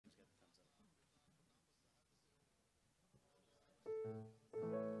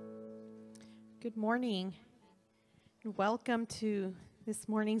Good morning, and welcome to this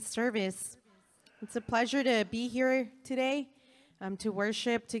morning's service. It's a pleasure to be here today to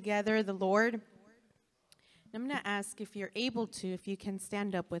worship together the Lord. I'm going to ask if you're able to, if you can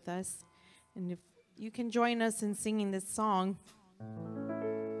stand up with us, and if you can join us in singing this song.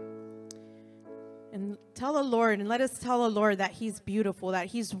 And tell the Lord, and let us tell the Lord that He's beautiful, that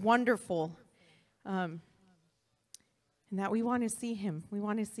He's wonderful, and that we want to see Him. We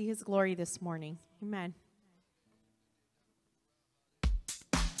want to see His glory this morning. Amen.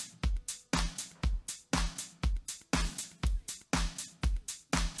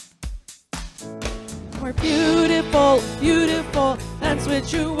 We're beautiful, beautiful, that's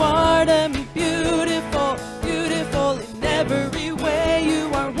what you are to me. Beautiful, beautiful in every way. You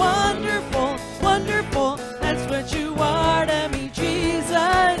are wonderful, wonderful, that's what you are to me.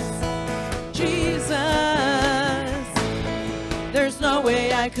 Jesus, Jesus. There's no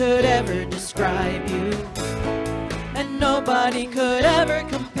way I could ever describe you, and nobody could ever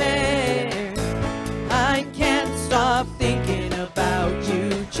compare. I can't stop thinking about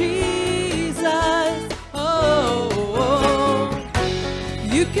you, Jesus. Oh,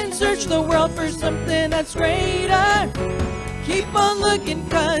 you can search the world for something that's greater. Keep on looking,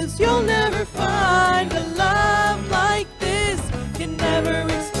 'cause you'll never find a love like this. Can never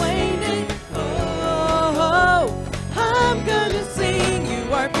explain it. Oh, I'm gonna sing.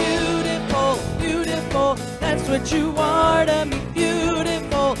 You are beautiful, beautiful, that's what you are to me.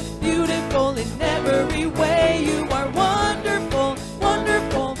 Beautiful, beautiful in every way. You are wonderful,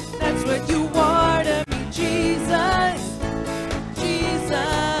 wonderful, that's what you are to me. Jesus, Jesus.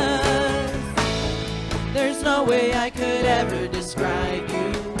 There's no way I could ever describe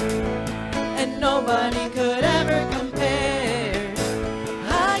you, and nobody could ever compare.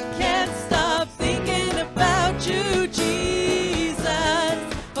 I can't stop thinking about you, Jesus.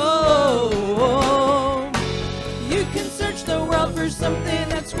 Oh, you can search the world for something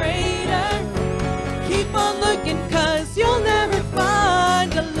that's greater. Keep on looking, 'cause you'll never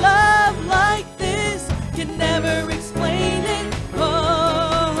find a love like this. Can never explain it.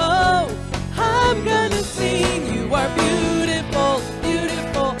 Oh, I'm gonna sing. You are beautiful,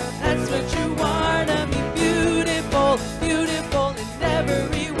 beautiful, that's what you are to me. Beautiful, beautiful in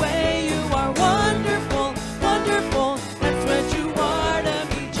every way. You are wonderful, wonderful, that's what you are to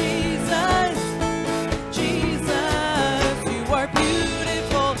me. Jesus, Jesus. You are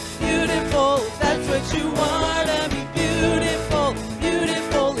beautiful, beautiful, that's what you are to me. Beautiful,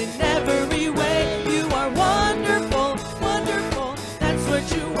 beautiful in every way. You are wonderful, wonderful, that's what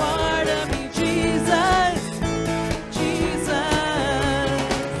you are to me. Jesus, Jesus.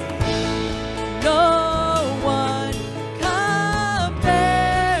 No one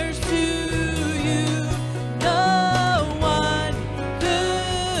compares to you. No one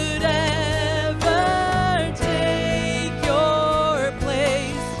could ever take your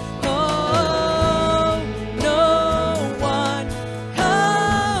place. Oh, no one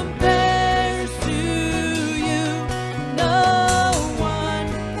compares to you. No one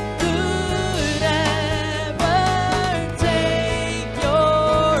could ever take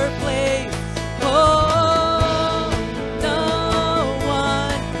your place. Oh, no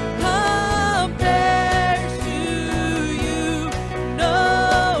one compares to you. No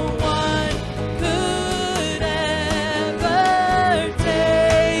one could ever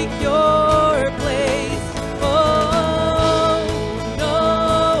take your place. Oh, no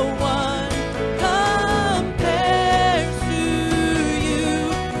one compares to you.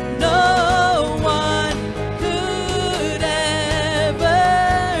 No one could ever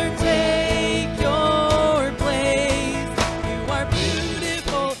take your place. You are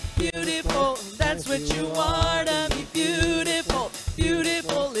beautiful, beautiful, that's what you are to me. Beautiful,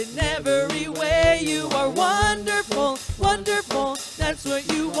 beautiful in every way. You are wonderful, wonderful, that's what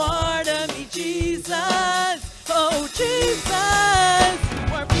you are to me. Jesus, oh Jesus.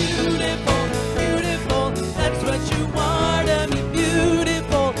 You are beautiful, beautiful, that's what you are to me.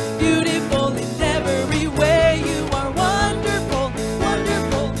 Beautiful, beautiful in every way. You are wonderful,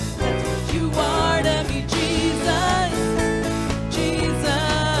 wonderful, that's what you are to me. Jesus,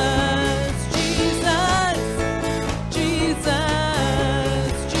 Jesus, Jesus,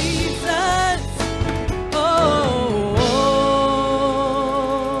 Jesus, Jesus. Oh,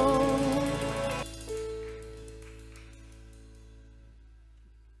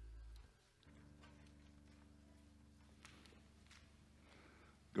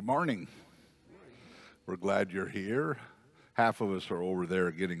 Good morning. We're glad you're here. Half of us are over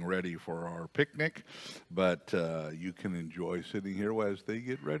there getting ready for our picnic, but you can enjoy sitting here as they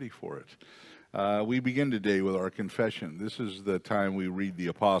get ready for it. We begin today with our confession. This is the time we read the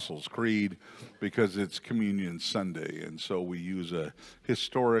Apostles' Creed because it's Communion Sunday, and so we use a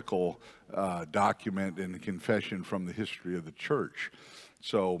historical document and a confession from the history of the church.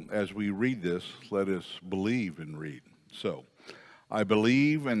 So as we read this, let us believe and read. So, I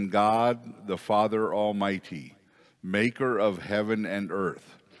believe in God, the Father Almighty, maker of heaven and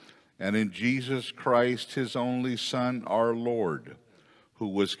earth, and in Jesus Christ, his only Son, our Lord, who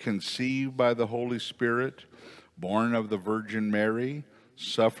was conceived by the Holy Spirit, born of the Virgin Mary,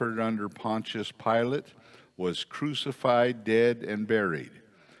 suffered under Pontius Pilate, was crucified, dead, and buried.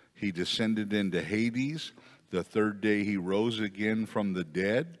 He descended into Hades. The third day he rose again from the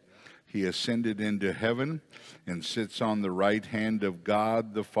dead. He ascended into heaven and sits on the right hand of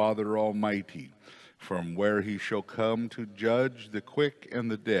God the Father Almighty, from where he shall come to judge the quick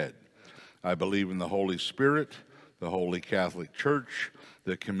and the dead. I believe in the Holy Spirit, the Holy Catholic Church,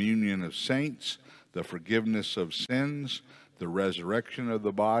 the communion of saints, the forgiveness of sins, the resurrection of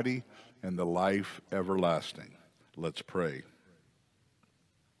the body, and the life everlasting. Let's pray.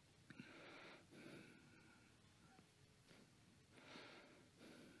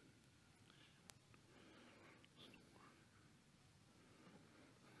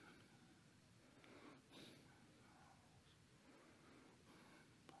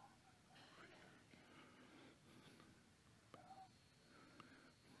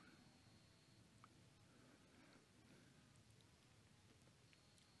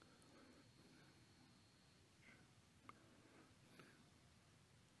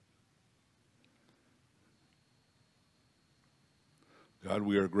 God,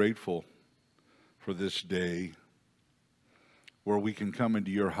 we are grateful for this day where we can come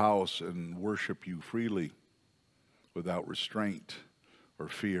into your house and worship you freely without restraint or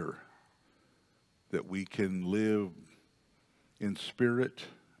fear, that we can live in spirit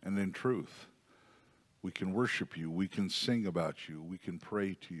and in truth. We can worship you, we can sing about you, we can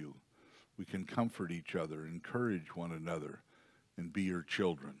pray to you, we can comfort each other, encourage one another, and be your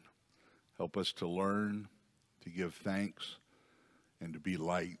children. Help us to learn, to give thanks, and to be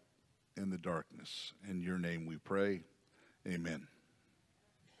light in the darkness. In your name we pray. Amen.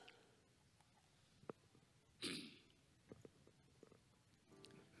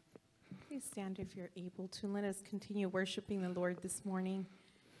 Please stand if you're able to. Let us continue worshiping the Lord this morning.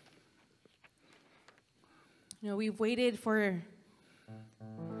 You know, we've waited for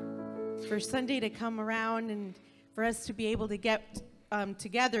Sunday to come around and for us to be able to get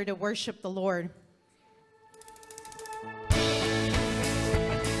together to worship the Lord.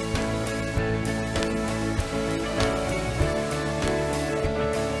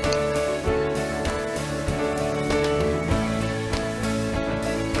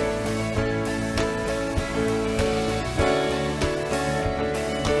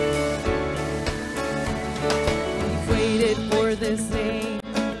 This day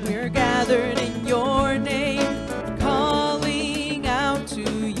we're gathered in your name, calling out to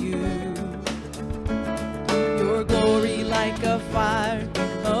you. Your glory like a fire,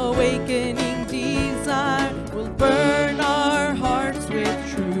 awakening desire, will burn our hearts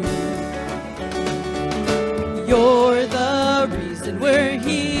with truth. You're the reason we're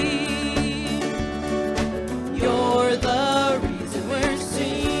here. You're the reason we're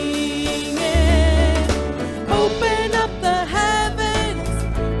singing. Open up the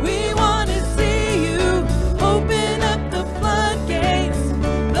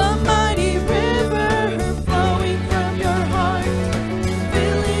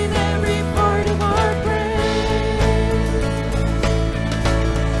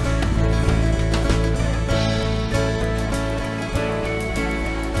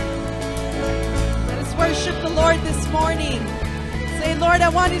morning. Say, Lord, I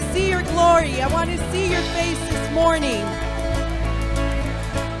want to see your glory. I want to see your face this morning.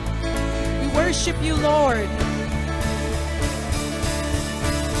 We worship you, Lord.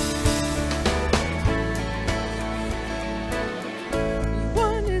 We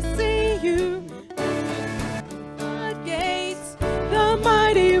want to see you. Floodgates, the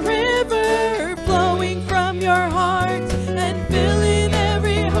mighty river flowing from your heart and filling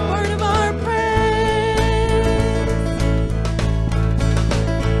every heart of our prayer.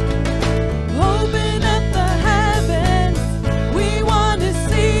 Open up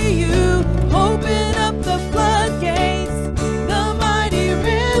the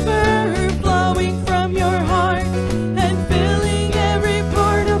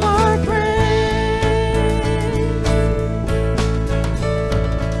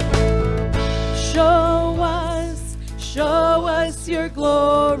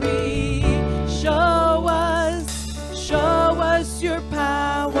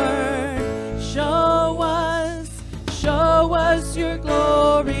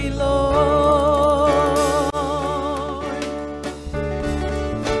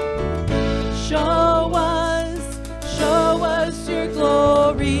Show us your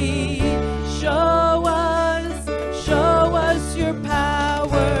glory. Show us your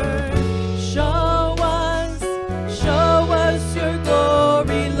power. Show us your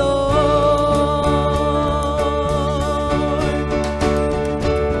glory, Lord.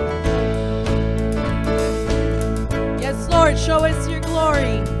 Yes, Lord, show us your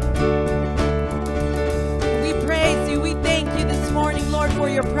glory. We praise you. We thank you this morning, Lord, for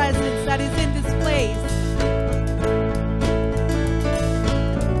your presence that is in this place.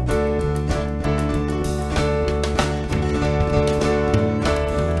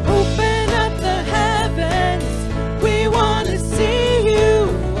 Open up the heavens, we want to see you.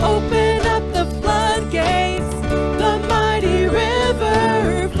 Open up the floodgates, the mighty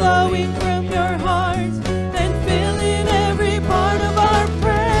river flowing from your heart and filling every part of our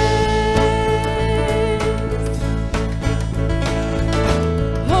praise.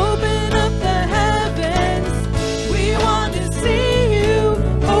 Open up the heavens, we want to see you.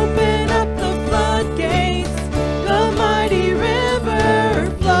 Open up the floodgates, the mighty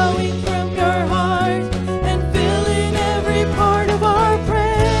river flowing from your heart and filling every part of our praise.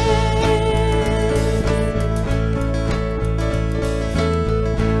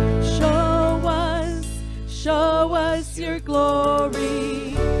 Show us your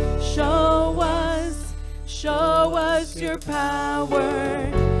glory. Show us your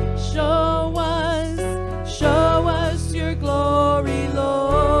power. Show us your glory, Lord.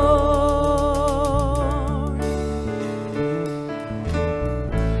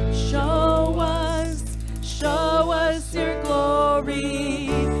 Show us your glory.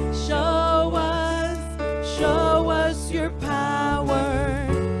 Show us your power.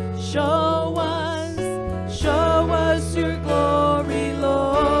 Show us your glory,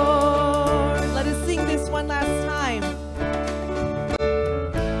 Lord. Let us sing this one last time.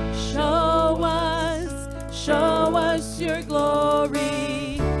 Show us your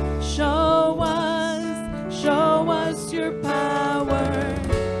glory. Show us your power.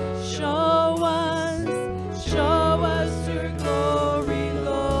 Show us your glory,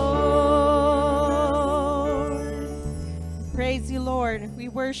 Lord. Praise you, Lord. We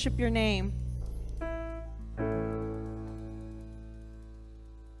worship your name.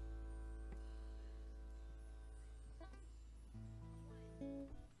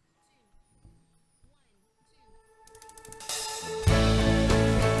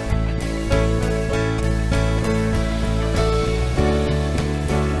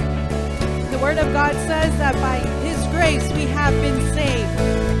 The Word of God says that by His grace we have been saved.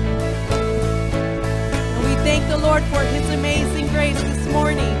 And we thank the Lord for His amazing grace this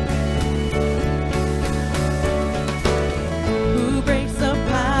morning. Who breaks the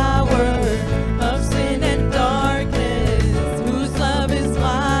power of sin and darkness, whose love is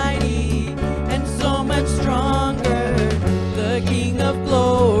mighty and so much stronger, the King of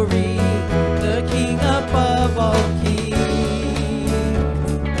glory, the King above all kings.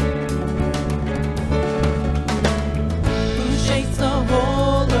 Who shakes the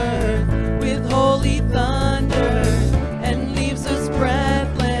whole earth with holy thunder and leaves us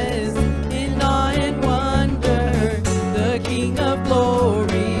breathless in awe and wonder, the King of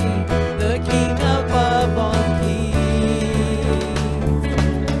glory, the King above all kings.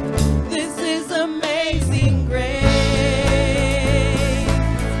 This is amazing grace.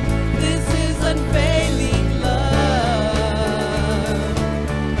 This is unfailing love,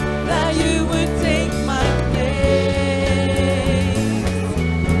 that you would take my place,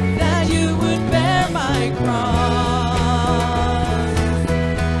 that you would bear my cross.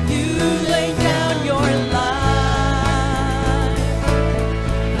 You laid down your life,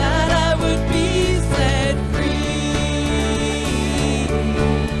 that I would be set free.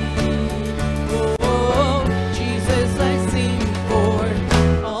 Oh, Jesus, I sing for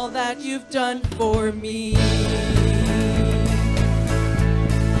all that you've done for me.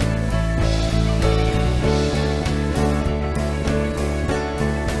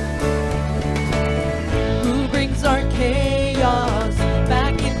 Who brings our chaos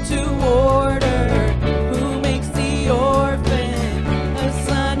back into order? Who makes the orphan a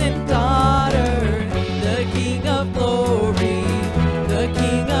son and daughter? The King of glory, the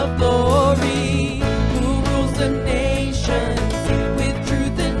King of glory, who rules the nations with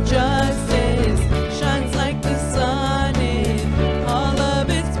truth and justice, shines like the sun.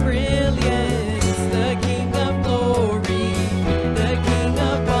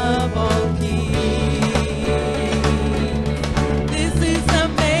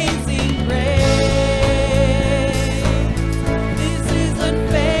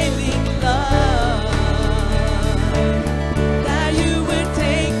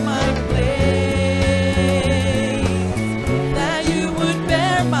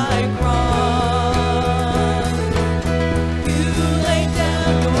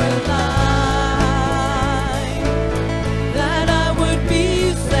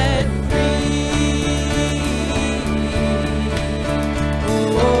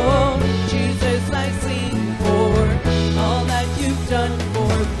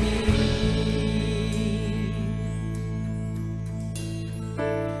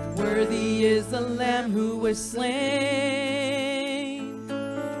 was slain.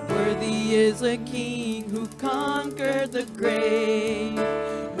 Worthy is a King who conquered the grave.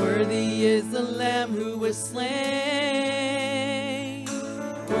 Worthy is the Lamb who was slain.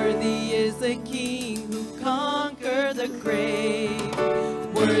 Worthy is the King who conquered the grave.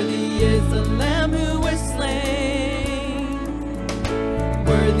 Worthy is the Lamb who was slain.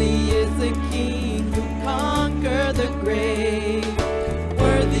 Worthy is the King who conquered the grave.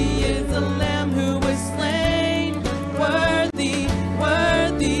 Worthy is the Lamb who was slain. Worthy,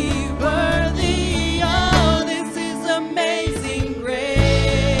 worthy, worthy. Oh, this is amazing grace.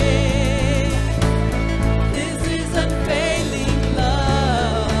 This is unfailing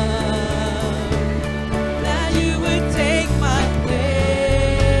love. That you would take my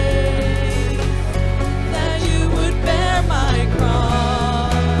place. That you would bear my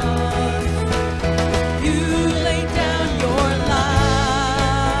cross. You laid down your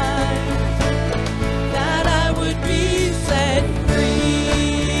life. That I would be set free.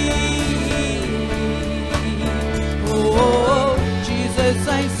 Oh, Jesus, I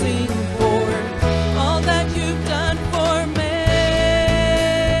sing for all that you've done for me.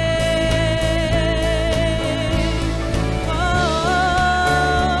 Oh,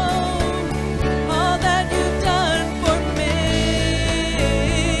 all that you've done for me.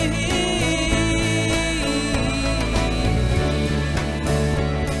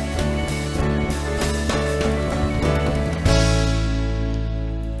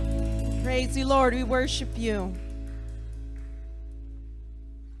 Praise you, Lord. We worship you.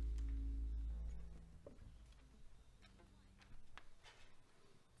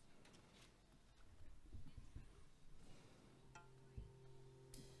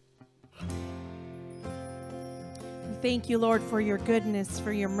 We thank you, Lord, for your goodness,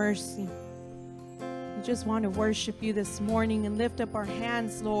 for your mercy. We just want to worship you this morning and lift up our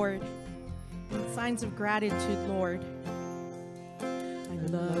hands, Lord, in signs of gratitude, Lord. I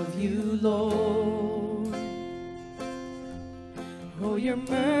love you, Lord. Oh, your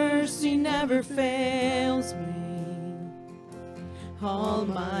mercy never fails me. All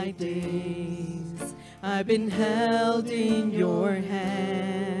my days I've been held in your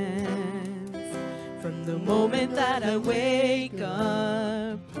hands. From the moment that I wake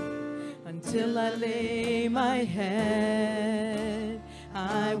up until I lay my head,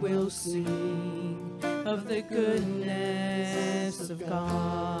 I will sing of the goodness of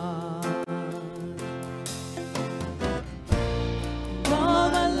God. All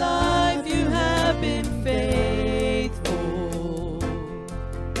my life you have been faithful,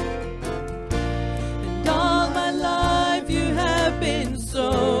 and all my life you have been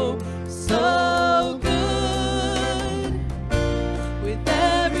so, so good. With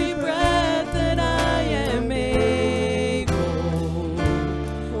every breath that I am able,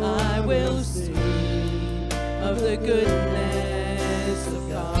 I will sing of the goodness of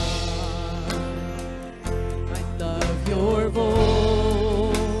God. I love your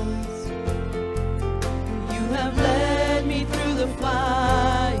voice. You have led me through the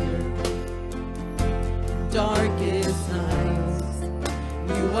fire, darkest nights.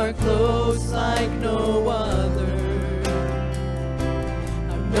 You are close like no other.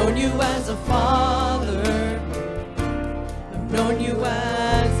 I've known you as a father. I've known you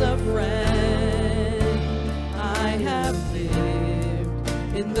as a friend. I have lived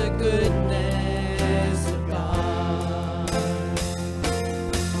in the goodness of God.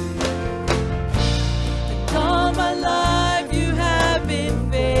 And all my life you have been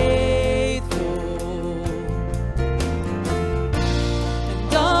faithful.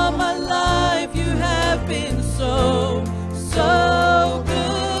 And all my life you have been so, so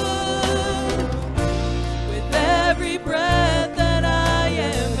good. With every breath that I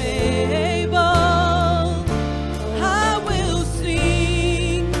am able, I will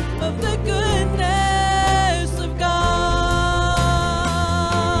sing of the goodness of God.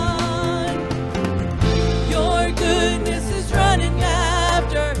 Your goodness is running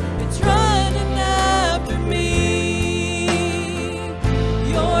after, it's running after me.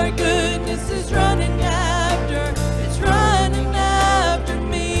 Your goodness is running after, it's running after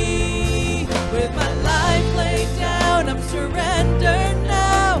me. With my life laid down, I'm surrendered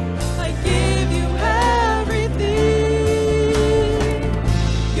now. I give you everything.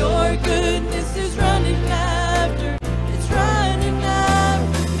 Your goodness is running after, it's running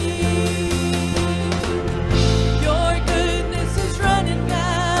after me. Your goodness is running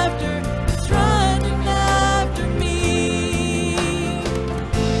after, it's running after me.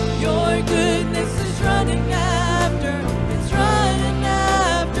 Your goodness is running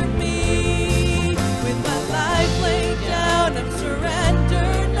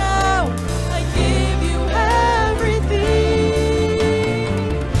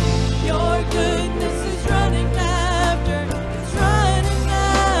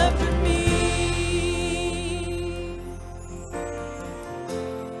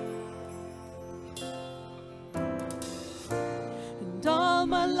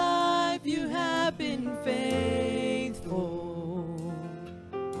life you have been faithful.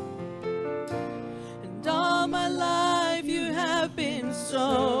 And all my life you have been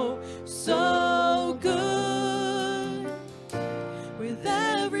so, so good. With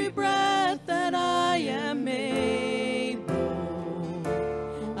every breath that I am able,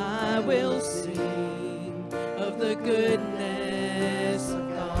 I will sing of the goodness of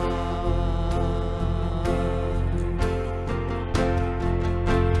God.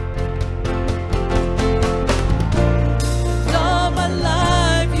 And all my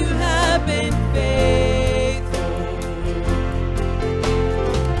life you have been faithful.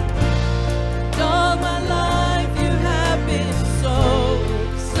 And all my life you have been so,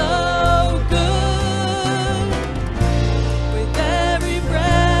 so good. With every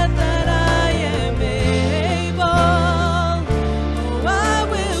breath that I am able, oh, I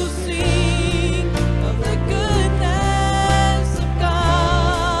will sing of the goodness of God.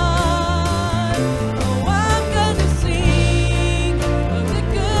 Oh, I'm gonna sing of the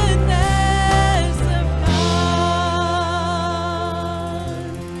goodness of God.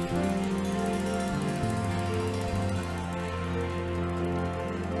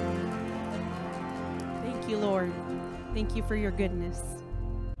 Thank you, Lord. Thank you for your goodness.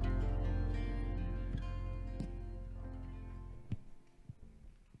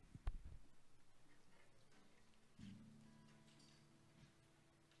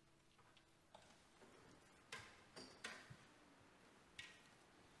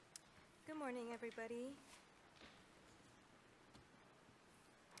 Good morning, everybody.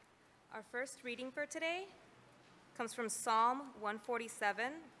 Our first reading for today comes from Psalm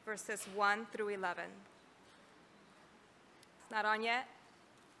 147, verses 1 through 11. It's not on yet?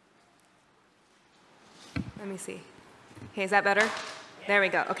 Let me see. Okay, is that better? There we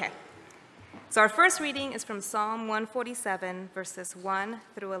go, okay. So our first reading is from Psalm 147, verses 1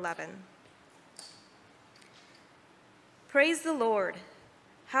 through 11. Praise the Lord.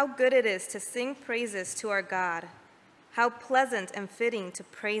 How good it is to sing praises to our God. How pleasant and fitting to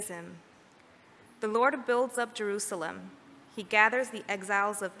praise him. The Lord builds up Jerusalem. He gathers the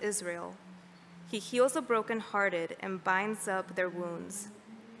exiles of Israel. He heals the brokenhearted and binds up their wounds.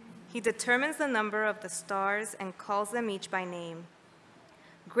 He determines the number of the stars and calls them each by name.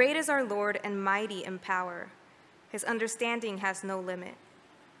 Great is our Lord and mighty in power. His understanding has no limit.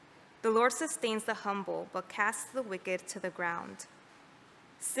 The Lord sustains the humble, but casts the wicked to the ground.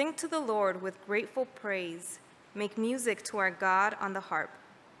 Sing to the Lord with grateful praise. Make music to our God on the harp.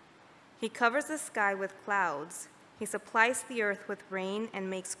 He covers the sky with clouds. He supplies the earth with rain and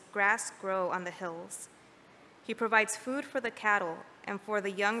makes grass grow on the hills. He provides food for the cattle and for the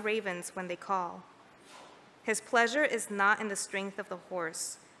young ravens when they call. His pleasure is not in the strength of the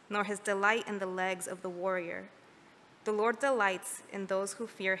horse, nor his delight in the legs of the warrior. The Lord delights in those who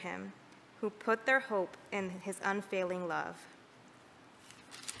fear him, who put their hope in his unfailing love.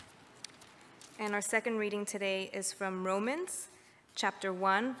 And our second reading today is from Romans chapter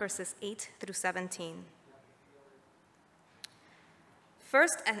 1, verses 8 through 17.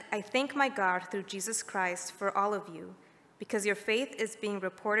 First, I thank my God through Jesus Christ for all of you, because your faith is being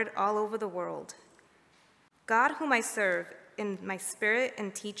reported all over the world. God, whom I serve in my spirit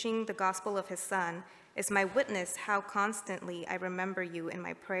in teaching the gospel of his Son, is my witness how constantly I remember you in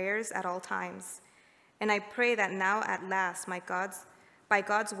my prayers at all times. And I pray that now at last, by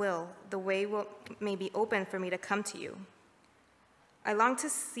God's will, the way may be open for me to come to you. I long to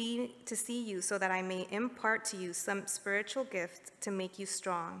see you so that I may impart to you some spiritual gift to make you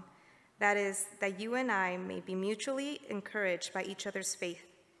strong. That is, that you and I may be mutually encouraged by each other's faith.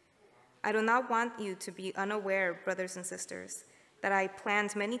 I do not want you to be unaware, brothers and sisters, that I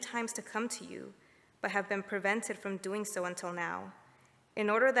planned many times to come to you, but have been prevented from doing so until now, in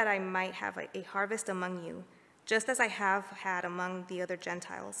order that I might have a harvest among you, just as I have had among the other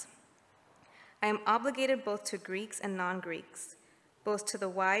Gentiles. I am obligated both to Greeks and non-Greeks, both to the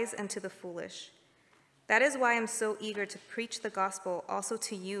wise and to the foolish. That is why I am so eager to preach the gospel also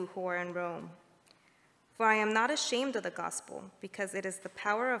to you who are in Rome. For I am not ashamed of the gospel, because it is the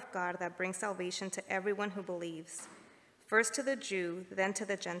power of God that brings salvation to everyone who believes, first to the Jew, then to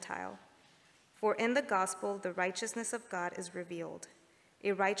the Gentile. For in the gospel the righteousness of God is revealed,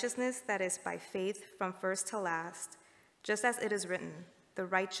 a righteousness that is by faith from first to last, just as it is written, the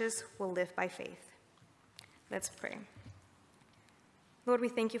righteous will live by faith. Let's pray. Lord, we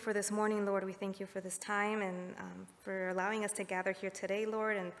thank you for this morning. Lord, we thank you for this time and for allowing us to gather here today,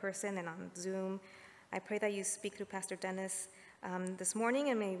 Lord, in person and on Zoom. I pray that you speak through Pastor Dennis this morning,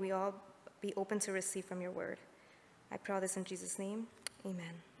 and may we all be open to receive from your word. I pray all this in Jesus' name.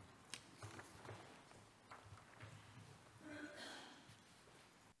 Amen.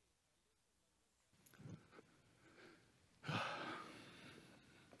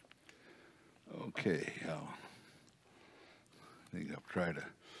 Okay, I think I'll try to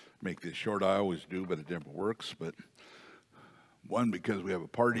make this short. I always do, but it never works. But one, because we have a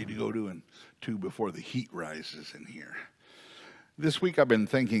party to go to, and two, before the heat rises in here. This week I've been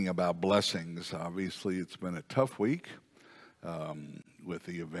thinking about blessings. Obviously, it's been a tough week with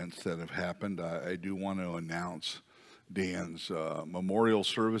the events that have happened. I do want to announce Dan's memorial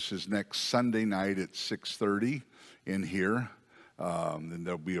service is next Sunday night at 6:30 in here. Then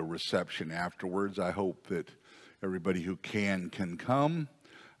there'll be a reception afterwards. I hope that everybody who can come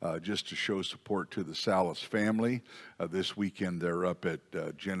just to show support to the Salas family. This weekend they're up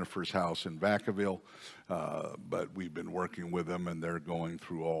at Jennifer's house in Vacaville, but we've been working with them, and they're going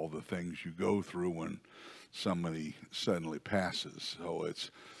through all the things you go through when somebody suddenly passes. So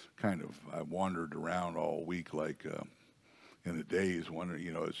it's kind of, I wandered around all week like in a daze, wondering,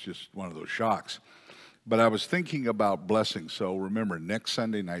 it's just one of those shocks. But I was thinking about blessings. So remember, next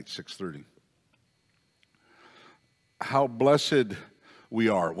Sunday night, 6:30. How blessed we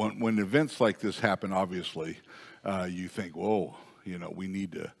are. When events like this happen, obviously, you think, whoa, we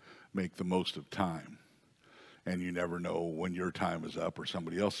need to make the most of time. And you never know when your time is up or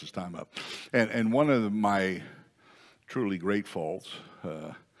somebody else's time up. And one of my truly great faults,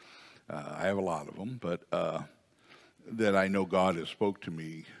 I have a lot of them, but that I know God has spoke to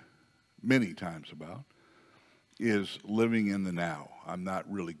me many times about, is living in the now. I'm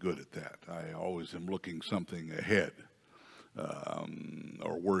not really good at that. I always am looking something ahead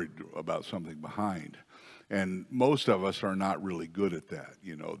or worried about something behind. And most of us are not really good at that,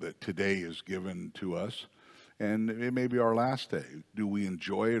 that today is given to us, and it may be our last day. Do we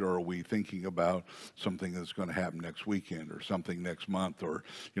enjoy it, or are we thinking about something that's going to happen next weekend or something next month? Or,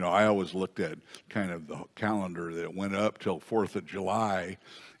 I always looked at kind of the calendar that went up till 4th of July,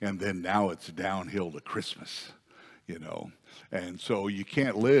 and then now it's downhill to Christmas, And so you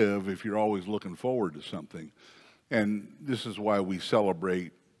can't live if you're always looking forward to something. And this is why we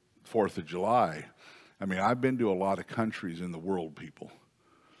celebrate 4th of July. I mean, I've been to a lot of countries in the world, people.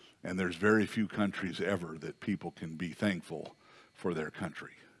 And there's very few countries ever that people can be thankful for their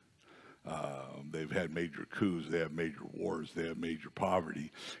country. They've had major coups, they have major wars, they have major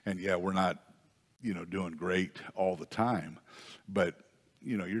poverty. And yeah, we're not, doing great all the time. But,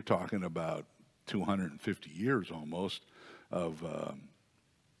 you're talking about 250 years almost of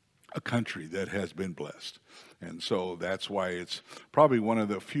a country that has been blessed. And so that's why it's probably one of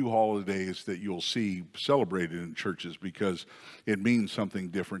the few holidays that you'll see celebrated in churches, because it means something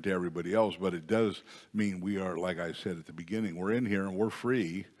different to everybody else. But it does mean we are, like I said at the beginning, we're in here and we're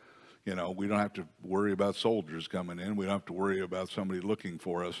free. We don't have to worry about soldiers coming in. We don't have to worry about somebody looking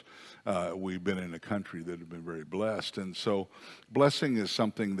for us. We've been in a country that have been very blessed. And so blessing is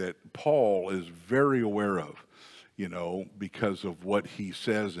something that Paul is very aware of, because of what he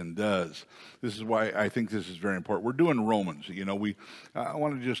says and does. This is why I think this is very important. We're doing Romans. I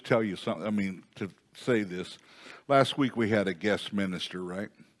want to just tell you something. To say this, last week we had a guest minister, right?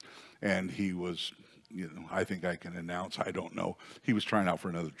 And he was, I think I can announce, I don't know. He was trying out for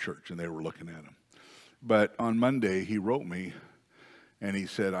another church, and they were looking at him. But on Monday, he wrote me, and he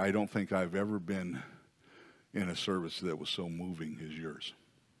said, I don't think I've ever been in a service that was so moving as yours.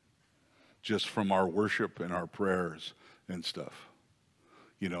 Just from our worship and our prayers and stuff.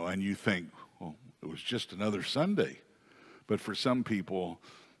 And you think, well, it was just another Sunday. But for some people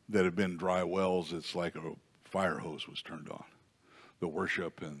that have been dry wells, it's like a fire hose was turned on. The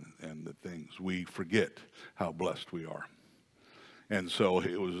worship and the things. We forget how blessed we are. And so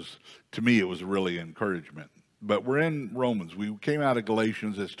to me, it was really encouragement. But we're in Romans. We came out of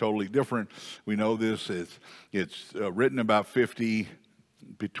Galatians. It's totally different. We know this. It's written about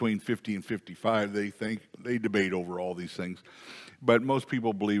between 50 and 55, they debate over all these things. But most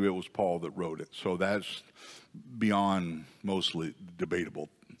people believe it was Paul that wrote it. So that's beyond mostly debatable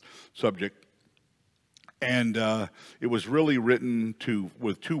subject. And it was really written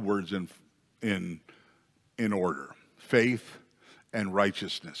with two words in order: faith and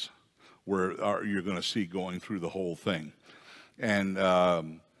righteousness, where you're going to see going through the whole thing.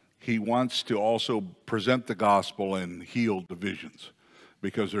 And he wants to also present the gospel and heal divisions,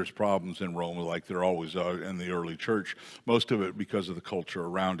 because there's problems in Rome, like there always are in the early church, most of it because of the culture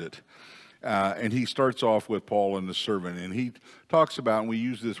around it. And he starts off with Paul and the servant, and he talks about, and we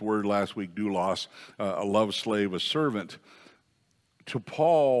used this word last week, doulos, a love slave, a servant. To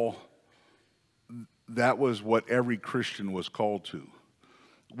Paul, that was what every Christian was called to.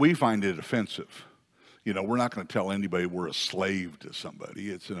 We find it offensive. We're not going to tell anybody we're a slave to somebody.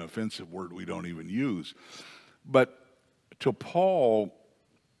 It's an offensive word we don't even use. But to Paul,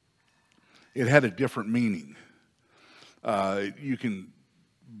 it had a different meaning. You can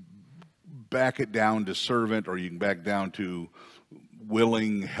back it down to servant, or you can back down to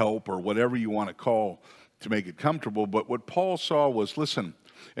willing help, or whatever you want to call to make it comfortable. But what Paul saw was, listen,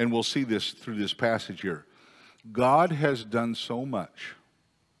 and we'll see this through this passage here, God has done so much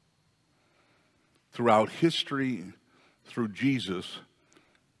throughout history through Jesus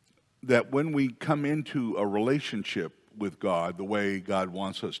that when we come into a relationship with God the way God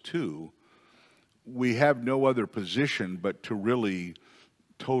wants us to, we have no other position but to really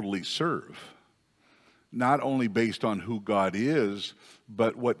totally serve. Not only based on who God is,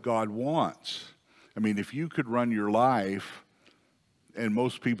 but what God wants. I mean, if you could run your life, and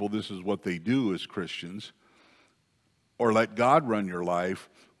most people, this is what they do as Christians, or let God run your life,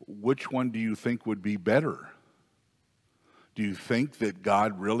 which one do you think would be better? Do you think that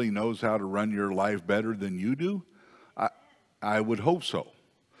God really knows how to run your life better than you do? I would hope so.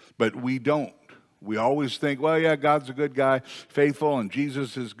 But we don't. We always think, well, yeah, God's a good guy, faithful, and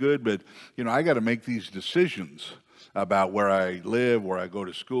Jesus is good, but, you know, I got to make these decisions about where I live, where I go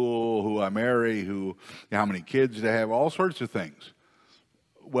to school, who I marry, how many kids to have, all sorts of things.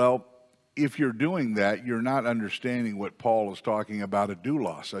 Well, if you're doing that, you're not understanding what Paul is talking about, a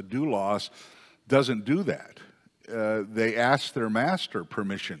doulos. A doulos doesn't do that. They ask their master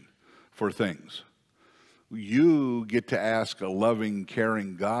permission for things. You get to ask a loving,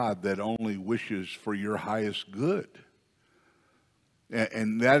 caring God that only wishes for your highest good.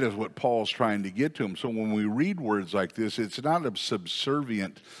 And that is what Paul's trying to get to him. So when we read words like this, it's not a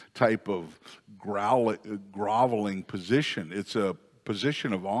subservient type of groveling position. It's a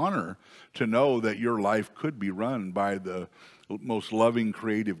position of honor to know that your life could be run by the most loving,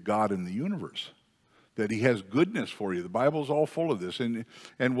 creative God in the universe, that he has goodness for you. The Bible's all full of this, and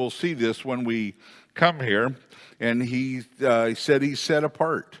we'll see this when we come here. And he said he's set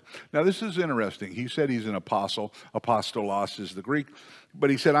apart. Now, this is interesting. He said he's an apostle. Apostolos is the Greek. But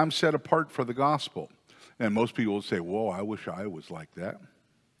he said, I'm set apart for the gospel. And most people would say, whoa, I wish I was like that.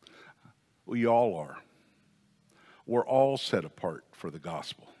 Well, you all are. We're all set apart for the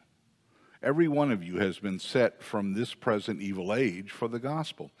gospel. Every one of you has been set from this present evil age for the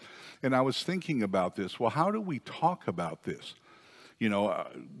gospel. And I was thinking about this. Well, how do we talk about this? You know,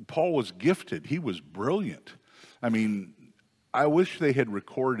 Paul was gifted. He was brilliant. I mean, I wish they had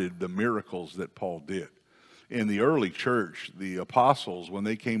recorded the miracles that Paul did. In the early church, the apostles, when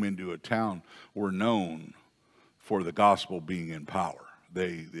they came into a town, were known for the gospel being in power.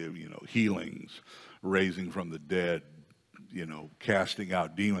 They you know, healings, raising from the dead, you know, casting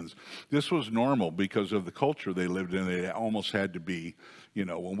out demons. This was normal because of the culture they lived in. It almost had to be, you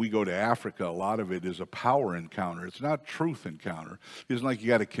know, when we go to Africa, a lot of it is a power encounter. It's not truth encounter. It's like you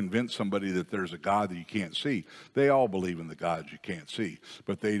got to convince somebody that there's a God that you can't see. They all believe in the gods you can't see,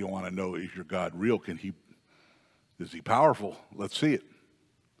 but they don't want to know, is your God real? Is he powerful? Let's see it.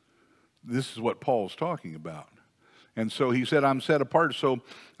 This is what Paul's talking about. And so he said, I'm set apart. So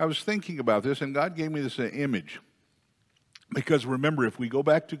I was thinking about this, and God gave me this image. Because remember, if we go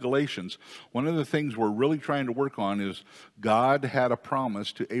back to Galatians, one of the things we're really trying to work on is God had a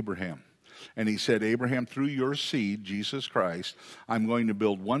promise to Abraham. And he said, Abraham, through your seed, Jesus Christ, I'm going to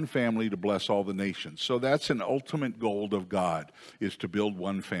build one family to bless all the nations. So that's an ultimate goal of God, is to build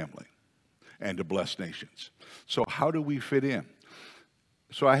one family and to bless nations. So how do we fit in?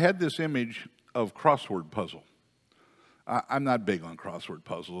 So I had this image of crossword puzzle. I'm not big on crossword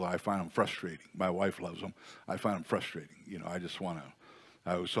puzzles. I find them frustrating. My wife loves them. I find them frustrating. You know, I just want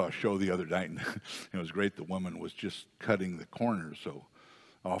to. I saw a show the other night, and it was great. The woman was just cutting the corners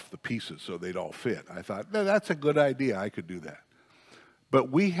off the pieces so they'd all fit. I thought, that's a good idea. I could do that. But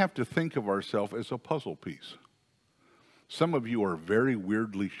we have to think of ourselves as a puzzle piece. Some of you are very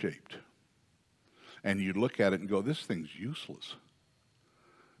weirdly shaped. And you look at it and go, this thing's useless.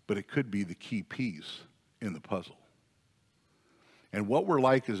 But it could be the key piece in the puzzle. And what we're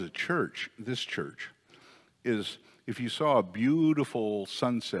like as a church, this church, is if you saw a beautiful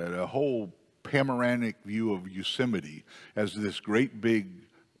sunset, a whole panoramic view of Yosemite as this great big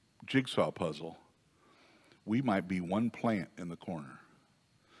jigsaw puzzle, we might be one plant in the corner.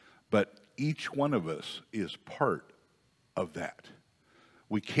 But each one of us is part of that.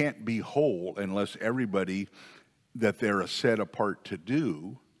 We can't be whole unless everybody that they're set apart to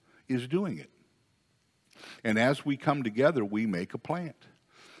do is doing it. And as we come together, we make a plant.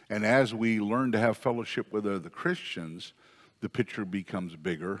 And as we learn to have fellowship with other Christians, the picture becomes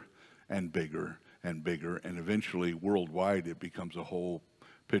bigger and bigger and bigger. And eventually, worldwide, it becomes a whole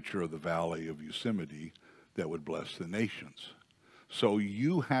picture of the valley of Yosemite that would bless the nations. So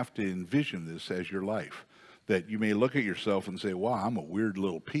you have to envision this as your life. That you may look at yourself and say, wow, I'm a weird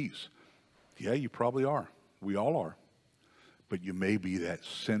little piece. Yeah, you probably are. We all are. but you may be that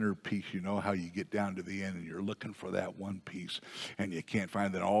center piece. You know how you get down to the end and you're looking for that one piece and you can't find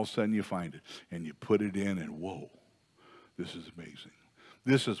it. Then all of a sudden you find it and you put it in and whoa, this is amazing.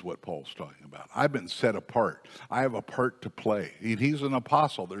 This is what Paul's talking about. I've been set apart. I have a part to play. He's an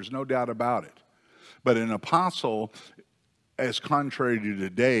apostle. There's no doubt about it. But an apostle, as contrary to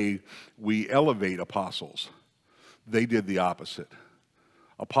today, we elevate apostles. They did the opposite.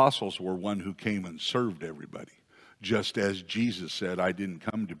 Apostles were one who came and served everybody. Just as Jesus said, I didn't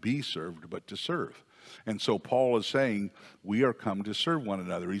come to be served, but to serve. And so Paul is saying, we are come to serve one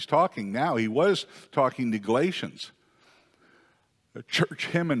another. He's talking now. He was talking to Galatians, a church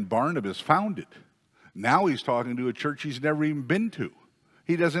him and Barnabas founded. Now he's talking to a church he's never even been to.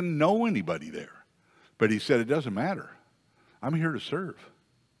 He doesn't know anybody there. But he said, it doesn't matter. I'm here to serve,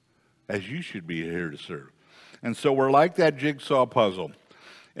 as you should be here to serve. And so we're like that jigsaw puzzle.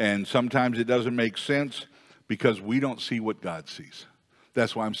 And sometimes it doesn't make sense because we don't see what God sees.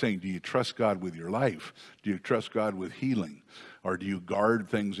 That's why I'm saying, do you trust God with your life? Do you trust God with healing? Or do you guard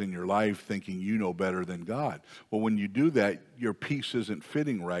things in your life thinking you know better than God? Well, when you do that, your peace isn't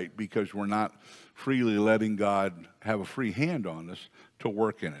fitting right because we're not freely letting God have a free hand on us to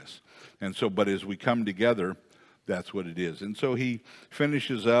work in us. And so, but as we come together, that's what it is. And so he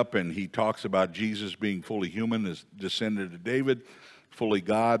finishes up and he talks about Jesus being fully human, as descendant of David, fully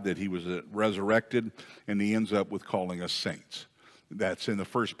God, that he was resurrected, and he ends up with calling us saints. That's in the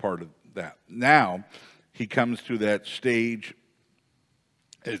first part of that. Now, he comes to that stage.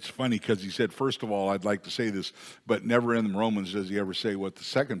 It's funny because he said, first of all, I'd like to say this, but never in Romans does he ever say what the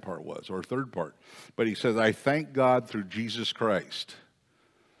second part was, or third part. But he says, I thank God through Jesus Christ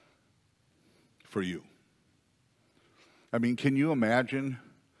for you. I mean, can you imagine?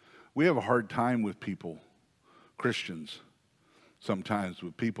 We have a hard time with people, Christians, sometimes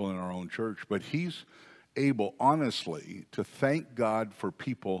with people in our own church, but he's able, honestly, to thank God for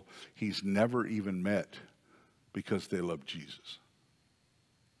people he's never even met because they love Jesus.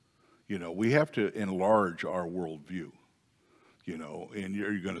 You know, we have to enlarge our worldview, you know, and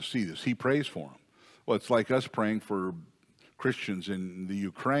you're going to see this. He prays for them. Well, it's like us praying for Christians in the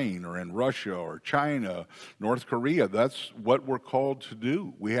Ukraine or in Russia or China, North Korea. That's what we're called to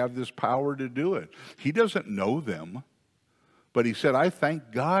do. We have this power to do it. He doesn't know them, but he said, I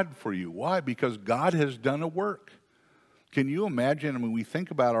thank God for you. Why? Because God has done a work. Can you imagine? I mean, we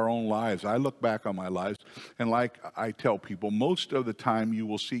think about our own lives. I look back on my lives, and like I tell people, most of the time you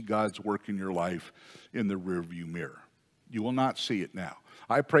will see God's work in your life in the rearview mirror. You will not see it now.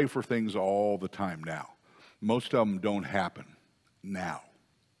 I pray for things all the time now. Most of them don't happen now.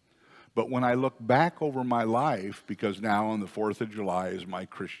 But when I look back over my life, because now on the 4th of July is my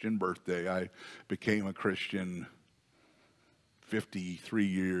Christian birthday, I became a Christian 53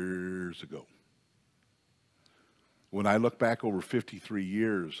 years ago. When I look back over 53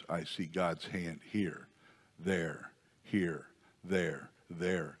 years, I see God's hand here, there,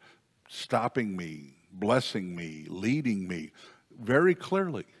 stopping me, blessing me, leading me very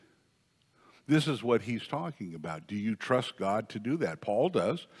clearly. This is what he's talking about. Do you trust God to do that? Paul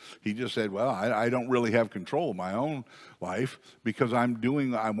does. He just said, well, I don't really have control of my own life because I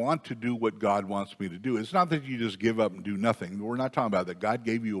want to do what God wants me to do. It's not that you just give up and do nothing. We're not talking about that. God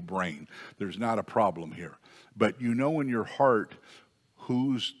gave you a brain. There's not a problem here. But you know in your heart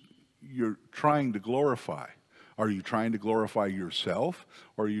who's you're trying to glorify. Are you trying to glorify yourself,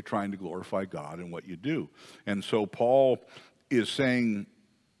 or are you trying to glorify God in what you do? And so Paul is saying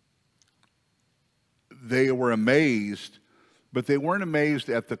they were amazed, but they weren't amazed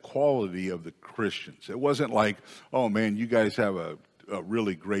at the quality of the Christians. It wasn't like, oh man, you guys have a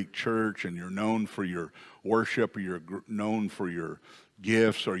really great church and you're known for your worship, or you're known for your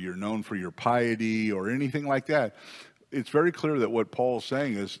gifts, or you're known for your piety, or anything like that. It's very clear that what Paul's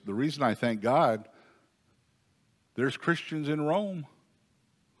saying is, the reason I thank God, there's Christians in Rome.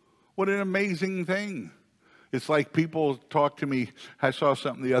 What an amazing thing. It's like people talk to me. I saw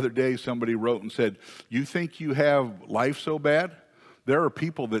something the other day, somebody wrote and said, you think you have life so bad? There are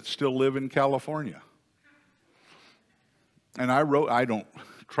people that still live in California. And I wrote, I don't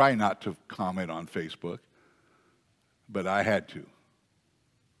try not to comment on Facebook, but I had to.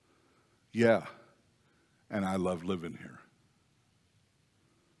 Yeah, and I love living here.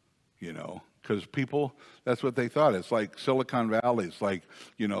 You know, because people, that's what they thought. It's like Silicon Valley. It's like,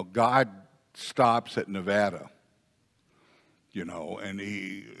 you know, God stops at Nevada, you know, and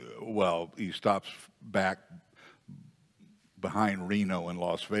he stops back behind Reno and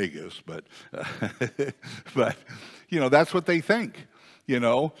Las Vegas, but, but, you know, that's what they think, you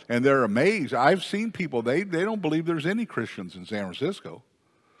know, and they're amazed. I've seen people, they don't believe there's any Christians in San Francisco.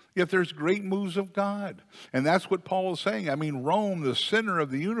 Yet there's great moves of God. And that's what Paul is saying. I mean, Rome, the center of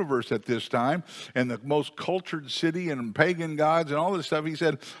the universe at this time, and the most cultured city and pagan gods and all this stuff, he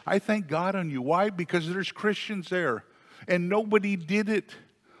said, I thank God on you. Why? Because there's Christians there. And nobody did it.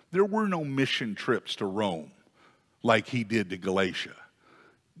 There were no mission trips to Rome like he did to Galatia.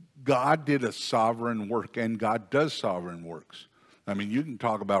 God did a sovereign work, and God does sovereign works. I mean, you can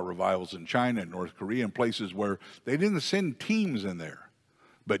talk about revivals in China and North Korea and places where they didn't send teams in there.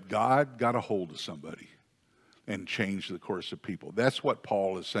 But God got a hold of somebody and changed the course of people. That's what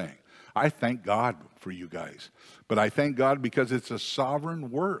Paul is saying. I thank God for you guys. But I thank God because it's a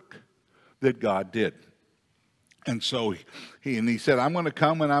sovereign work that God did. And so he said, I'm going to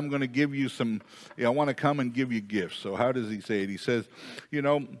come and I'm going to give you I want to come and give you gifts. So how does he say it? He says,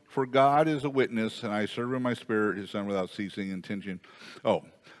 for God is a witness, and I serve in my spirit, his son without ceasing intention.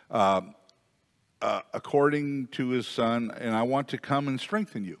 According to his son, and I want to come and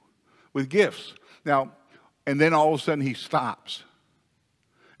strengthen you with gifts. Now, and then all of a sudden he stops.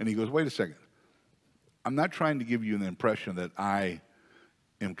 And he goes, wait a second. I'm not trying to give you an impression that I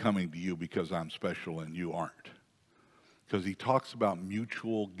am coming to you because I'm special and you aren't. Because he talks about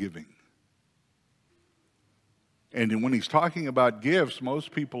mutual giving. And when he's talking about gifts,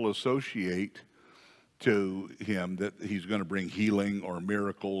 most people associate to him that he's going to bring healing or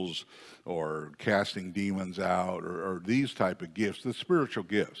miracles or casting demons out or these type of gifts, the spiritual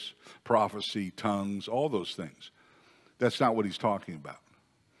gifts, prophecy, tongues, all those things. That's not what he's talking about.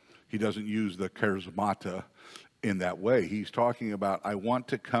 He doesn't use the charismata in that way. He's talking about, I want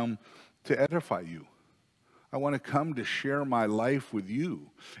to come to edify you. I want to come to share my life with you.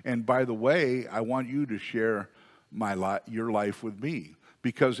 And by the way, I want you to share your life with me.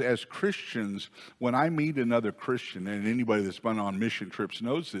 Because as Christians, when I meet another Christian, and anybody that's been on mission trips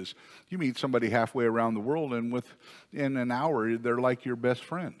knows this, you meet somebody halfway around the world, and within an hour, they're like your best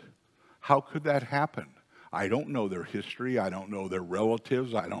friend. How could that happen? I don't know their history. I don't know their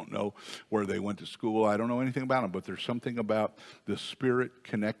relatives. I don't know where they went to school. I don't know anything about them, but there's something about the Spirit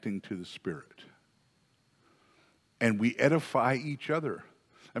connecting to the Spirit. And we edify each other.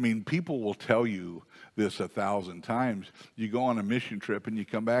 I mean, people will tell you this 1,000 times. You go on a mission trip and you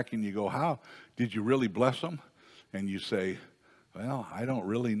come back and you go, how? Did you really bless them? And you say, well, I don't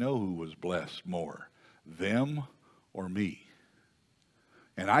really know who was blessed more, them or me.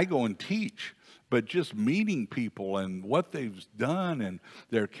 And I go and teach, but just meeting people and what they've done and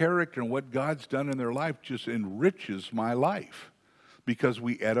their character and what God's done in their life just enriches my life because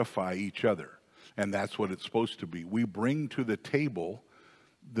we edify each other. And that's what it's supposed to be. We bring to the table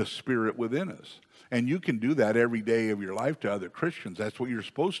the Spirit within us. And you can do that every day of your life to other Christians. That's what you're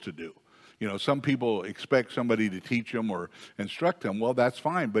supposed to do. Some people expect somebody to teach them or instruct them. Well, that's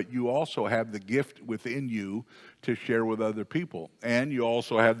fine, but you also have the gift within you to share with other people. And you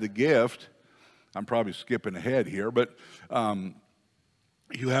also have the gift, I'm probably skipping ahead here, but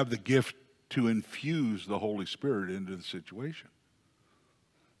you have the gift to infuse the Holy Spirit into the situation.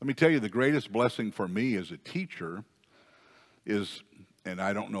 Let me tell you, the greatest blessing for me as a teacher is, and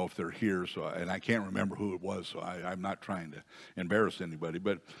I don't know if they're here, and I can't remember who it was, so I'm not trying to embarrass anybody,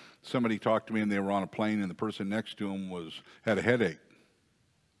 but somebody talked to me and they were on a plane and the person next to them had a headache.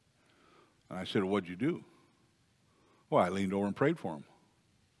 And I said, well, what'd you do? Well, I leaned over and prayed for him.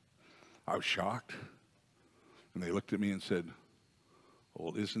 I was shocked. And they looked at me and said,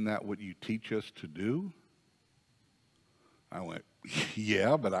 well, isn't that what you teach us to do? I went,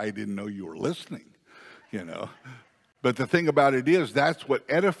 yeah, but I didn't know you were listening, But the thing about it is, that's what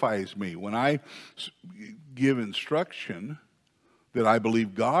edifies me. When I give instruction that I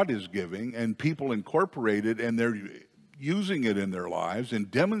believe God is giving, and people incorporate it, and they're using it in their lives and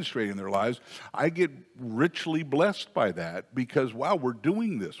demonstrating their lives, I get richly blessed by that because, wow, we're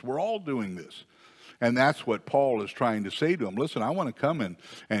doing this. We're all doing this. And that's what Paul is trying to say to them. Listen, I want to come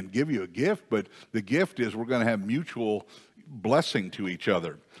and give you a gift, but the gift is we're going to have mutual blessing to each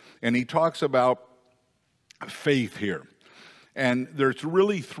other. And he talks about faith here. And there's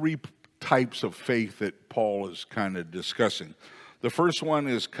really three types of faith that Paul is kind of discussing. The first one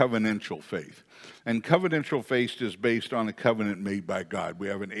is covenantal faith. And covenantal faith is based on a covenant made by God. We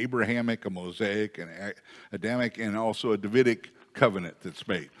have an Abrahamic, a Mosaic, an Adamic, and also a Davidic covenant that's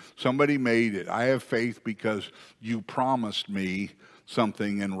made. Somebody made it. I have faith because you promised me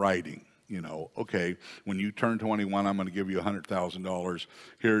something in writing. Okay, when you turn 21, I'm going to give you $100,000.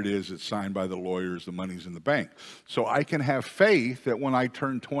 Here it is. It's signed by the lawyers. The money's in the bank. So I can have faith that when I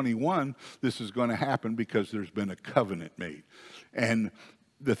turn 21, this is going to happen because there's been a covenant made. And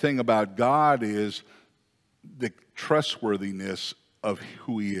the thing about God is the trustworthiness of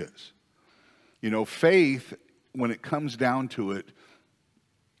who he is. Faith, when it comes down to it,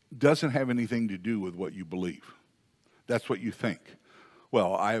 doesn't have anything to do with what you believe. That's what you think.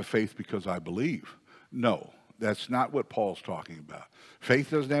 Well, I have faith because I believe. No, that's not what Paul's talking about.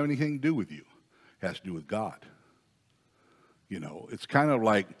 Faith doesn't have anything to do with you. It has to do with God. You know, it's kind of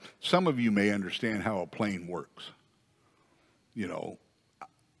like, some of you may understand how a plane works. You know,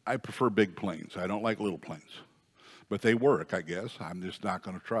 I prefer big planes. I don't like little planes. But they work, I guess. I'm just not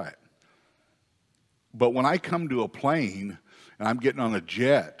going to try it. But when I come to a plane and I'm getting on a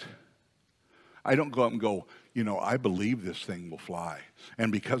jet, I don't go up and go, you know, I believe this thing will fly.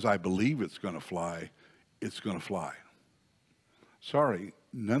 And because I believe it's going to fly, it's going to fly. Sorry,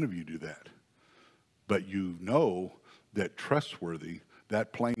 none of you do that. But you know that trustworthy,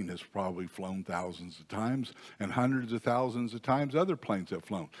 that plane has probably flown thousands of times, and hundreds of thousands of times other planes have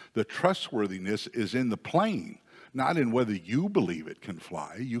flown. The trustworthiness is in the plane, not in whether you believe it can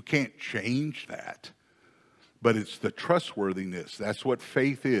fly. You can't change that. But it's the trustworthiness. That's what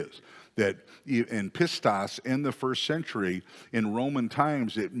faith is. That in pistos, in the first century, in Roman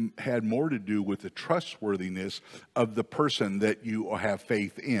times, it had more to do with the trustworthiness of the person that you have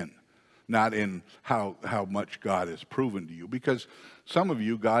faith in, not in how much God has proven to you. Because some of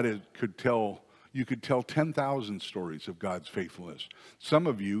you, you could tell 10,000 stories of God's faithfulness. Some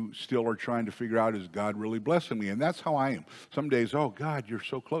of you still are trying to figure out, is God really blessing me? And that's how I am. Some days, oh, God, you're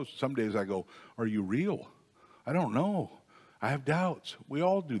so close. Some days I go, are you real? I don't know. I have doubts. We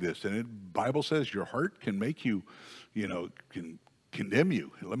all do this. And the Bible says your heart can make you, can condemn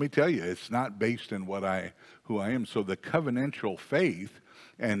you. Let me tell you, it's not based on who I am. So the covenantal faith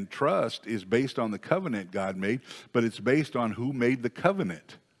and trust is based on the covenant God made, but it's based on who made the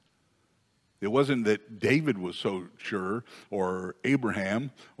covenant. It wasn't that David was so sure, or Abraham,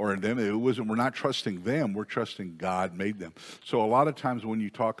 or them. We're not trusting them. We're trusting God made them. So a lot of times when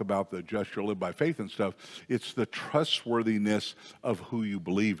you talk about the just shall live by faith and stuff, it's the trustworthiness of who you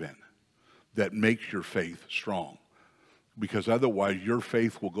believe in that makes your faith strong. Because otherwise your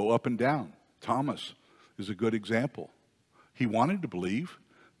faith will go up and down. Thomas is a good example. He wanted to believe,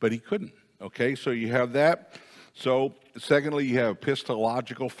 but he couldn't. Okay, so you have that. So secondly, you have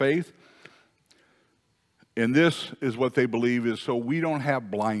epistological faith. And this is what they believe is, so we don't have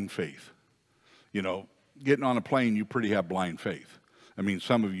blind faith. You know, getting on a plane, you pretty have blind faith. I mean,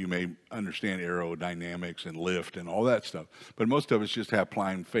 some of you may understand aerodynamics and lift and all that stuff, but most of us just have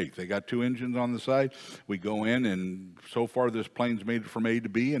blind faith. They got two engines on the side. We go in, and so far this plane's made it from A to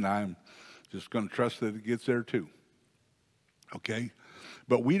B, and I'm just going to trust that it gets there too. Okay?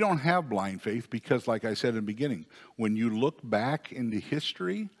 But we don't have blind faith because, like I said in the beginning, when you look back into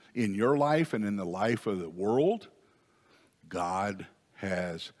history, in your life and in the life of the world, God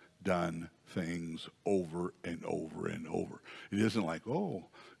has done things over and over and over. It isn't like, oh,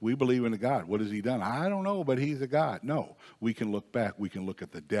 we believe in a God. What has he done? I don't know, but he's a God. No, we can look back. We can look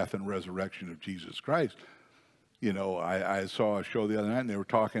at the death and resurrection of Jesus Christ. You know, I saw a show the other night, and they were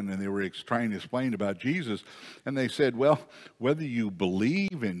talking, and they were trying to explain about Jesus, and they said, well, whether you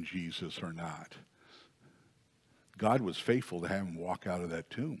believe in Jesus or not, God was faithful to have him walk out of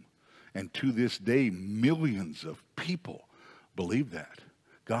that tomb. And to this day, millions of people believe that.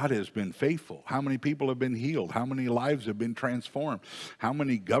 God has been faithful. How many people have been healed? How many lives have been transformed? How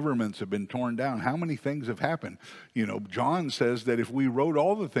many governments have been torn down? How many things have happened? You know, John says that if we wrote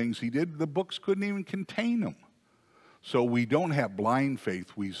all the things he did, the books couldn't even contain them. So we don't have blind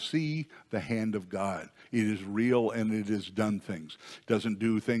faith. We see the hand of God. It is real, and it has done things. It doesn't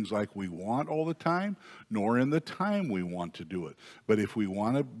do things like we want all the time, nor in the time we want to do it. But if we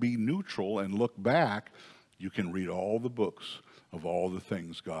want to be neutral and look back, you can read all the books of all the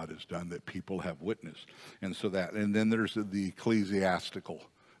things God has done that people have witnessed. And then there's the ecclesiastical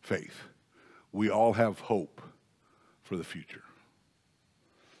faith. We all have hope for the future.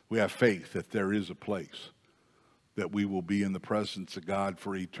 We have faith that there is a place that we will be in the presence of God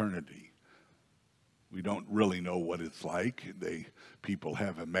for eternity. We don't really know what it's like. People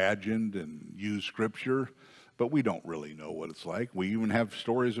have imagined and used scripture, but we don't really know what it's like. We even have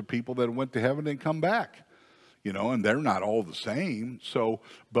stories of people that went to heaven and come back, you know, and they're not all the same.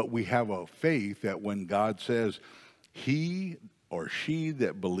 But we have a faith that when God says, he or she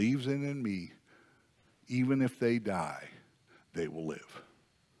that believes in me, even if they die, they will live.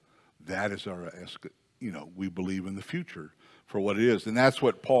 That is our we believe in the future for what it is. And that's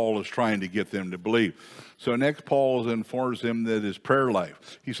what Paul is trying to get them to believe. So next, Paul informs them that his prayer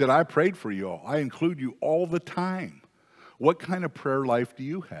life. He said, I prayed for you all. I include you all the time. What kind of prayer life do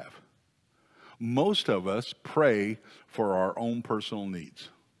you have? Most of us pray for our own personal needs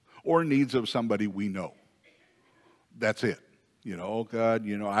or needs of somebody we know. That's it. You know, oh God,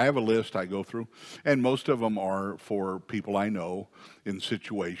 you know, I have a list I go through, and most of them are for people I know in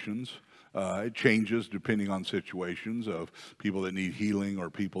situations. It changes depending on situations of people that need healing or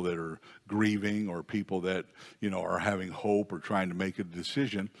people that are grieving or people that, you know, are having hope or trying to make a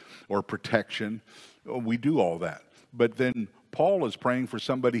decision or protection. We do all that. But then Paul is praying for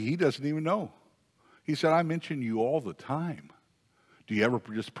somebody he doesn't even know. He said, I mention you all the time. Do you ever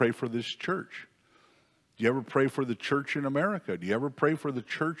just pray for this church? Do you ever pray for the church in America? Do you ever pray for the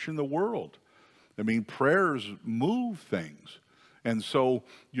church in the world? I mean, prayers move things. And so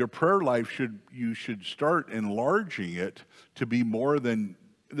your prayer life you should start enlarging it to be more than,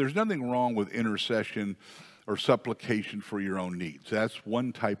 there's nothing wrong with intercession or supplication for your own needs. That's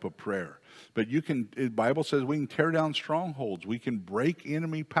one type of prayer. But the Bible says we can tear down strongholds. We can break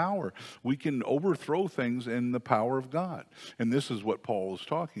enemy power. We can overthrow things in the power of God. And this is what Paul is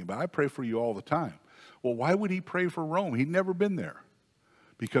talking about. I pray for you all the time. Well, why would he pray for Rome? He'd never been there.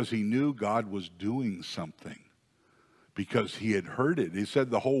 Because he knew God was doing something. Because he had heard it. He said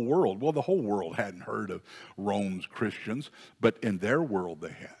the whole world. Well, the whole world hadn't heard of Rome's Christians, but in their world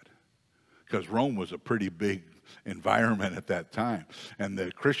they had. Because Rome was a pretty big environment at that time. And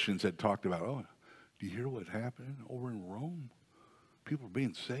the Christians had talked about, oh, do you hear what happened over in Rome? People are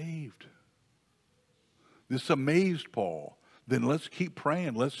being saved. This amazed Paul. Then let's keep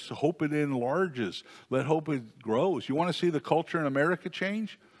praying. Let's hope it enlarges. Let hope it grows. You want to see the culture in America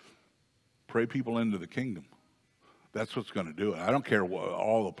change? Pray people into the kingdom. That's what's going to do it. I don't care what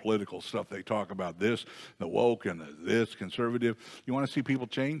all the political stuff they talk about, this, the woke and this, conservative. You want to see people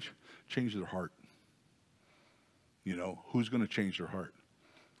change? Change their heart. You know, who's going to change their heart?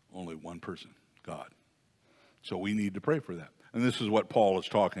 Only one person, God. So we need to pray for that. And this is what Paul is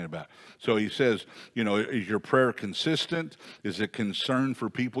talking about. So he says, you know, is your prayer consistent? Is it concern for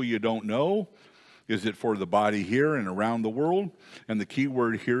people you don't know? Is it for the body here and around the world? And the key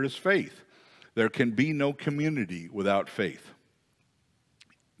word here is faith. There can be no community without faith.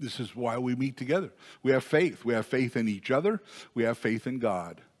 This is why we meet together. We have faith. We have faith in each other. We have faith in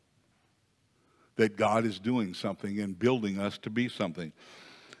God. That God is doing something and building us to be something.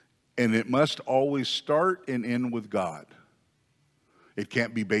 And it must always start and end with God. It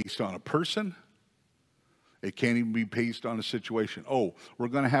can't be based on a person. It can't even be based on a situation. Oh, we're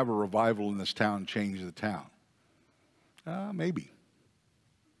going to have a revival in this town, change the town. Maybe.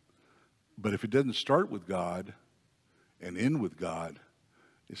 But if it doesn't start with God and end with God,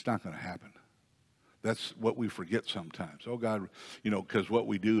 it's not going to happen. That's what we forget sometimes. Oh, God, you know, because what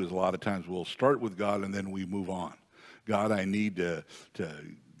we do is a lot of times we'll start with God and then we move on. God, I need to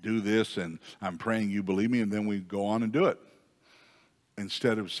do this, and I'm praying you believe me, and then we go on and do it.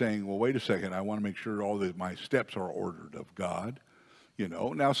 Instead of saying, well, wait a second, I want to make sure all my steps are ordered of God. You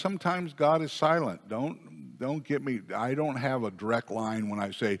know, now sometimes God is silent. Don't get me, I don't have a direct line when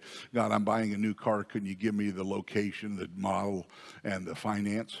I say, God, I'm buying a new car. Can you give me the location, the model, and the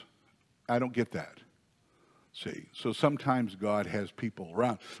finance? I don't get that. See, so sometimes God has people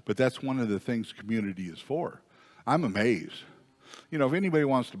around, but that's one of the things community is for. I'm amazed. You know, if anybody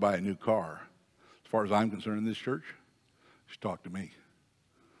wants to buy a new car, as far as I'm concerned in this church, just talk to me.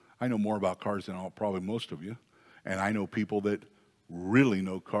 I know more about cars than probably most of you, and I know people that really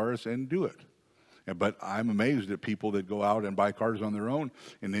know cars and do it. But I'm amazed at people that go out and buy cars on their own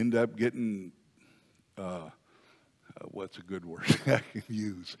and end up getting, what's a good word I can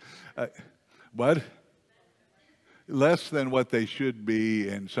use? What? Less than what they should be,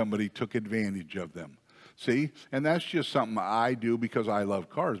 and somebody took advantage of them. See? And that's just something I do because I love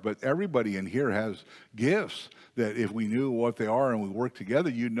cars. But everybody in here has gifts that if we knew what they are and we work together,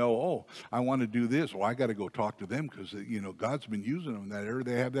 you'd know, oh, I want to do this. Well, I got to go talk to them because, you know, God's been using them in that area.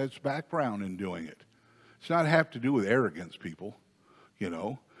 They have that background in doing it. It's not have to do with arrogance, people, you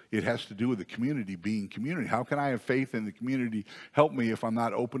know. It has to do with the community being community. How can I have faith in the community help me if I'm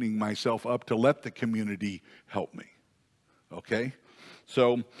not opening myself up to let the community help me? Okay?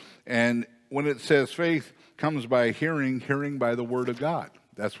 So, and when it says faith comes by hearing, hearing by the word of God.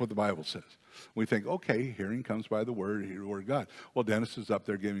 That's what the Bible says. We think, okay, hearing comes by the word of God. Well, Dennis is up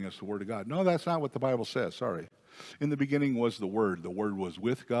there giving us the word of God. No, that's not what the Bible says. Sorry. In the beginning was the Word. The Word was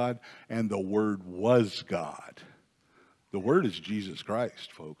with God, and the Word was God. The Word is Jesus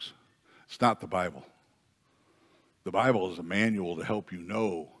Christ, folks. It's not the Bible. The Bible is a manual to help you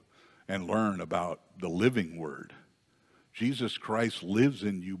know and learn about the living Word. Jesus Christ lives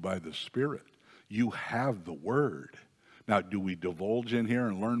in you by the Spirit. You have the Word. Now, do we divulge in here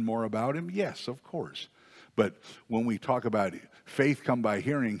and learn more about Him? Yes, of course. But when we talk about faith come by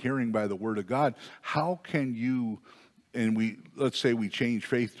hearing, hearing by the Word of God, how can you, and let's say we change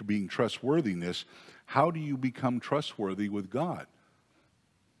faith to being trustworthiness, How do you become trustworthy with God?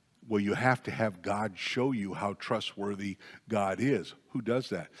 Well, you have to have God show you how trustworthy God is. Who does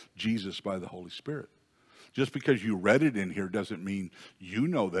that? Jesus by the Holy Spirit. Just because you read it in here doesn't mean you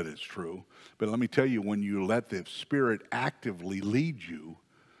know that it's true. But let me tell you, when you let the Spirit actively lead you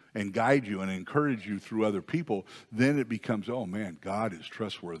and guide you and encourage you through other people, then it becomes, oh man, God is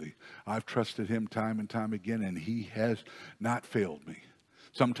trustworthy. I've trusted him time and time again, and he has not failed me.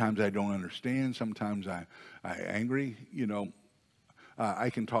 Sometimes I don't understand. Sometimes I'm angry. You know, I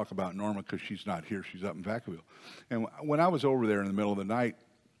can talk about Norma because she's not here. She's up in Vacaville. And when I was over there in the middle of the night,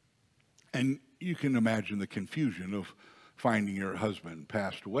 and you can imagine the confusion of finding your husband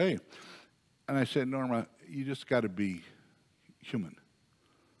passed away. And I said, Norma, you just got to be human.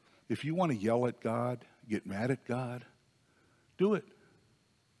 If you want to yell at God, get mad at God, do it.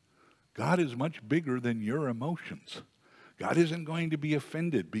 God is much bigger than your emotions. God isn't going to be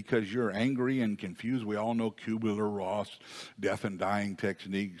offended because you're angry and confused. We all know Kubler-Ross, death and dying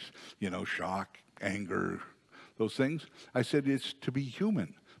techniques, you know, shock, anger, those things. I said it's to be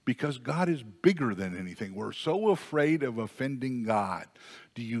human because God is bigger than anything. We're so afraid of offending God.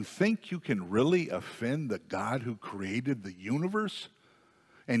 Do you think you can really offend the God who created the universe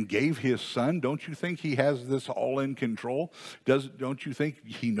and gave his son? Don't you think he has this all in control? Don't you think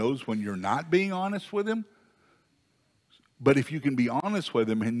he knows when you're not being honest with him? But if you can be honest with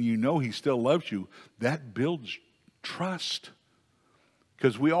him and you know he still loves you, that builds trust.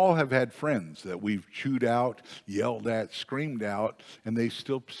 Because we all have had friends that we've chewed out, yelled at, screamed out, and they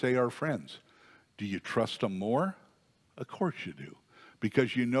still say are friends. Do you trust them more? Of course you do.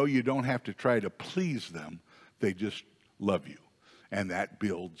 Because you know you don't have to try to please them. They just love you. And that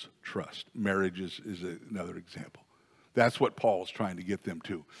builds trust. Marriage is another example. That's what Paul's trying to get them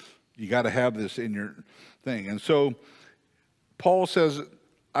to. You got to have this in your thing. And so Paul says,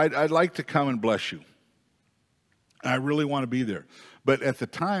 I'd like to come and bless you. I really want to be there. But at the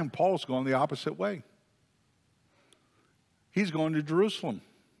time, Paul's going the opposite way. He's going to Jerusalem.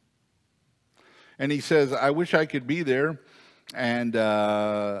 And he says, I wish I could be there. And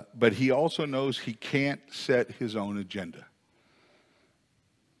but he also knows he can't set his own agenda.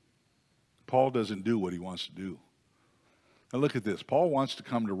 Paul doesn't do what he wants to do. Now look at this. Paul wants to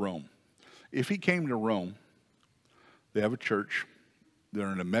come to Rome. If he came to Rome, they have a church.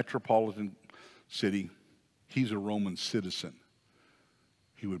 They're in a metropolitan city. He's a Roman citizen.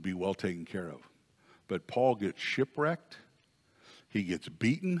 He would be well taken care of. But Paul gets shipwrecked. He gets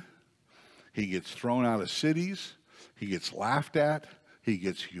beaten. He gets thrown out of cities. He gets laughed at. He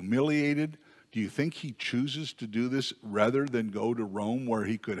gets humiliated. Do you think he chooses to do this rather than go to Rome where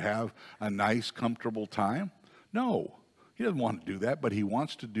he could have a nice, comfortable time? No. He doesn't want to do that, but he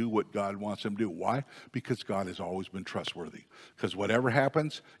wants to do what God wants him to do. Why? Because God has always been trustworthy. Because whatever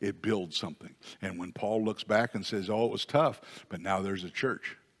happens, it builds something. And when Paul looks back and says, oh, it was tough, but now there's a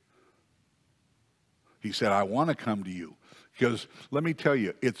church. He said, I want to come to you. Because let me tell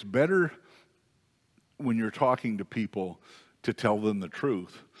you, it's better when you're talking to people to tell them the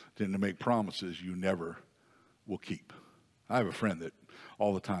truth than to make promises you never will keep. I have a friend that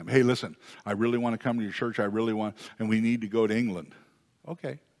all the time, hey, listen, I really want to come to your church. I really want, and we need to go to England.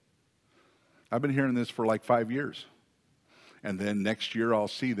 Okay. I've been hearing this for like 5 years. And then next year I'll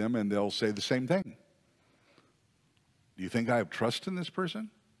see them and they'll say the same thing. Do you think I have trust in this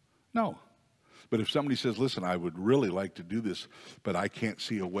person? No. But if somebody says, listen, I would really like to do this, but I can't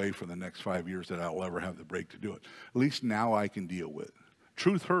see a way for the next 5 years that I'll ever have the break to do it. At least now I can deal with it.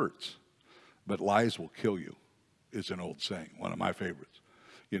 Truth hurts, but lies will kill you, is an old saying, one of my favorites.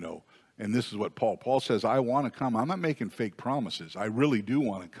 You know, and this is what Paul says, I want to come. I'm not making fake promises. I really do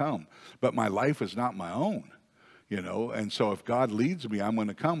want to come, but my life is not my own, you know. And so if God leads me, I'm going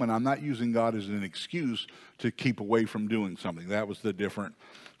to come, and I'm not using God as an excuse to keep away from doing something. That was the different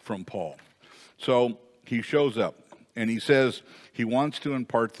from Paul. So he shows up, and he says he wants to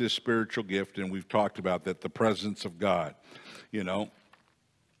impart this spiritual gift, and we've talked about that, the presence of God, you know.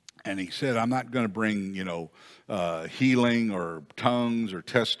 And he said, I'm not going to bring, you know, healing or tongues or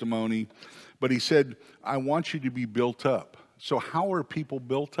testimony. But he said, I want you to be built up. So how are people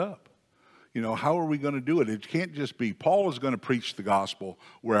built up? You know, how are we going to do it? It can't just be, Paul is going to preach the gospel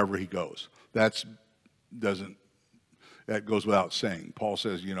wherever he goes. That goes without saying. Paul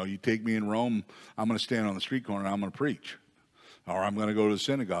says, you know, you take me in Rome, I'm going to stand on the street corner and I'm going to preach. Or I'm going to go to the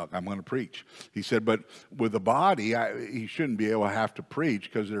synagogue, I'm going to preach. He said, but with the body, he shouldn't be able to have to preach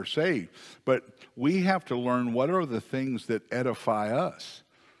because they're saved. But we have to learn what are the things that edify us.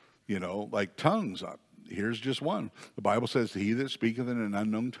 You know, like tongues. here's just one. The Bible says, he that speaketh in an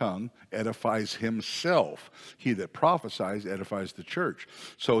unknown tongue edifies himself. He that prophesies edifies the church.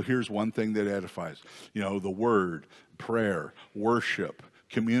 So here's one thing that edifies. You know, the word, prayer, worship,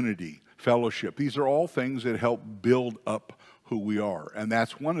 community, fellowship. These are all things that help build up who we are. And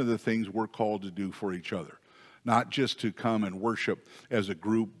that's one of the things we're called to do for each other. Not just to come and worship as a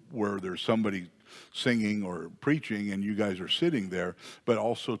group where there's somebody singing or preaching and you guys are sitting there, but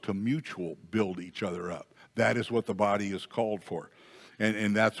also to mutual build each other up. That is what the body is called for.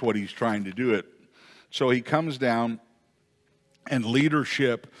 And that's what he's trying to do it. So he comes down, and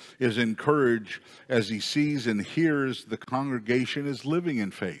leadership is encouraged as he sees and hears the congregation is living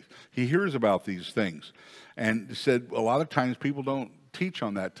in faith. He hears about these things and said a lot of times people don't teach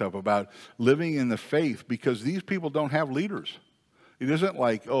on that stuff about living in the faith because these people don't have leaders. It isn't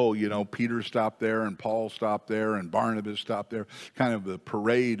like, oh, you know, Peter stopped there and Paul stopped there and Barnabas stopped there, kind of the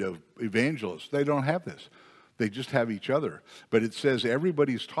parade of evangelists. They don't have this. They just have each other. But it says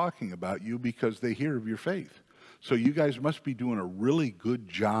everybody's talking about you because they hear of your faith. So you guys must be doing a really good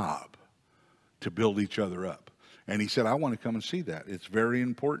job to build each other up. And he said, I want to come and see that. It's very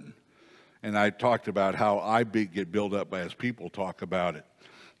important. And I talked about how I get built up as people talk about it.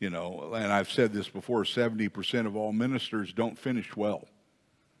 You know, and I've said this before, 70% of all ministers don't finish well.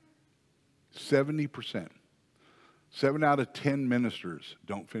 70%. 7 out of 10 ministers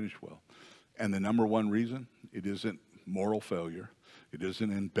don't finish well. And the number one reason, it isn't moral failure. It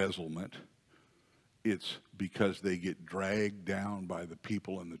isn't embezzlement. It's because they get dragged down by the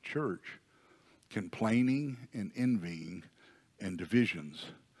people in the church, complaining and envying and divisions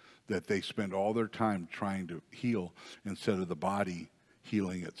that they spend all their time trying to heal instead of the body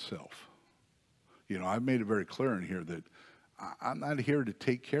healing itself. You know, I've made it very clear in here that I'm not here to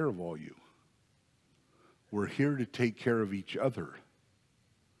take care of all you. We're here to take care of each other.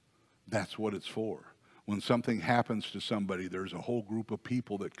 That's what it's for. When something happens to somebody, there's a whole group of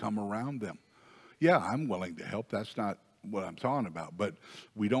people that come around them. Yeah, I'm willing to help. That's not what I'm talking about. But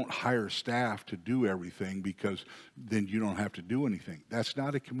we don't hire staff to do everything because then you don't have to do anything. That's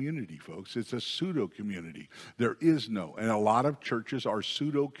not a community, folks. It's a pseudo-community. There is no. And a lot of churches are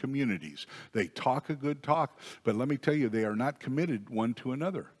pseudo-communities. They talk a good talk, but let me tell you, they are not committed one to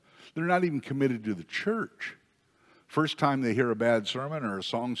another. They're not even committed to the church. First time they hear a bad sermon or a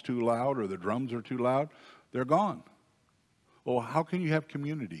song's too loud or the drums are too loud, they're gone. Well, how can you have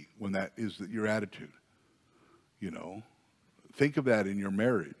community when that is your attitude? You know, think of that in your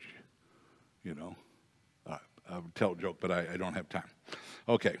marriage. You know, I would tell a joke, but I don't have time.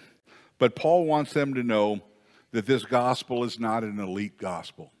 Okay, but Paul wants them to know that this gospel is not an elite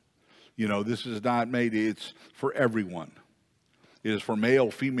gospel. You know, this is not made, it's for everyone. It is for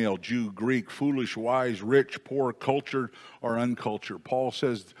male, female, Jew, Greek, foolish, wise, rich, poor, cultured, or uncultured. Paul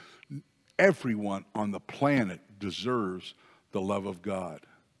says everyone on the planet deserves the love of God.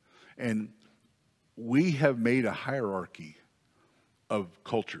 And we have made a hierarchy of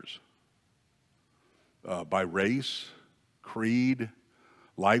cultures by race, creed,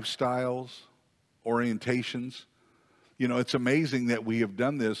 lifestyles, orientations. You know, it's amazing that we have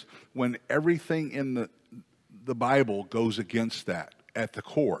done this when everything in the Bible goes against that at the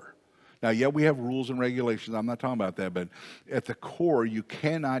core. Now, yeah, we have rules and regulations. I'm not talking about that. But at the core, you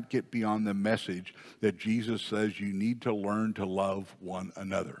cannot get beyond the message that Jesus says you need to learn to love one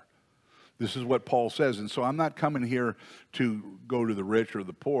another. This is what Paul says. And so I'm not coming here to go to the rich or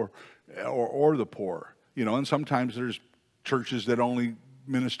the poor or the poor. You know, and sometimes there's churches that only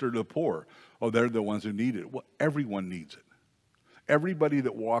minister to the poor. Oh, they're the ones who need it. Well, everyone needs it. Everybody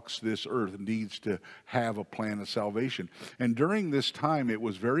that walks this earth needs to have a plan of salvation. And during this time, it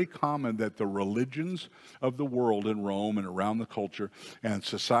was very common that the religions of the world in Rome and around the culture and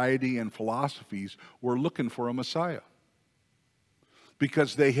society and philosophies were looking for a Messiah.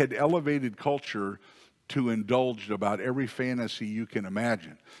 Because they had elevated culture to indulge about every fantasy you can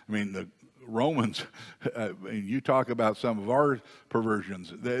imagine. I mean, the Romans, you talk about some of our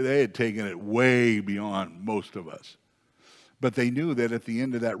perversions, they had taken it way beyond most of us. But they knew that at the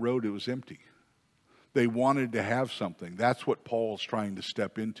end of that road, it was empty. They wanted to have something. That's what Paul's trying to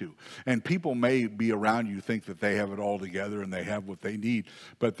step into. And people may be around you, think that they have it all together and they have what they need.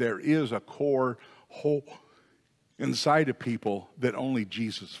 But there is a core hole inside of people that only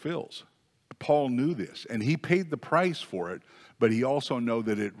Jesus fills. Paul knew this, and he paid the price for it, but he also knew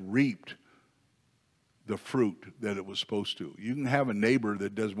that it reaped the fruit that it was supposed to. You can have a neighbor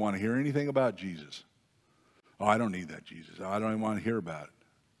that doesn't want to hear anything about Jesus. Oh, I don't need that Jesus. I don't even want to hear about it.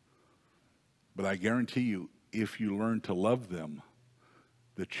 But I guarantee you, if you learn to love them,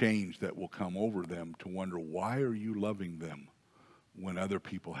 the change that will come over them to wonder, why are you loving them when other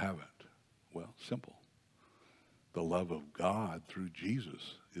people haven't? Well, simple. The love of God through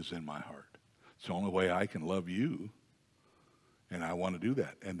Jesus is in my heart. It's the only way I can love you, and I want to do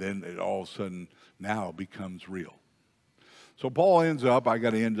that. And then it all of a sudden now becomes real. So Paul ends up, I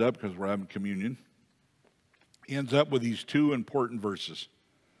got to end up because we're having communion, he ends up with these two important verses.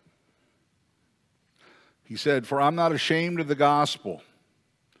 He said, "For I'm not ashamed of the gospel."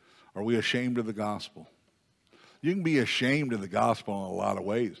 Are we ashamed of the gospel? You can be ashamed of the gospel in a lot of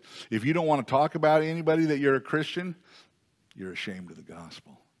ways. If you don't want to talk about anybody that you're a Christian, you're ashamed of the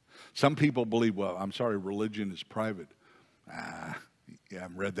gospel. Some people believe, well, I'm sorry, religion is private. You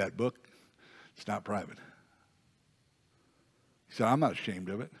haven't read that book. It's not private. He said, I'm not ashamed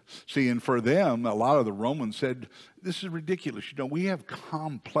of it. See, and for them, a lot of the Romans said, this is ridiculous. You know, we have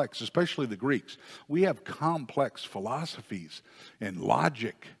complex, especially the Greeks, we have complex philosophies and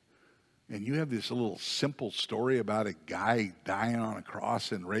logic. And you have this little simple story about a guy dying on a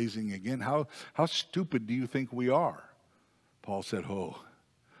cross and raising again. How stupid do you think we are? Paul said, oh,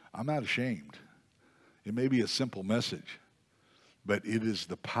 I'm not ashamed. It may be a simple message, but it is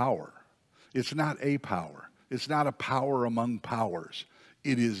the power. It's not a power. It's not a power among powers.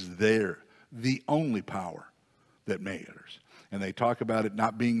 It is there, the only power that matters. And they talk about it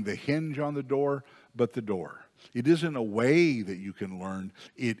not being the hinge on the door, but the door. It isn't a way that you can learn.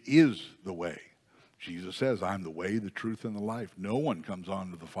 It is the way. Jesus says, I'm the way, the truth, and the life. No one comes on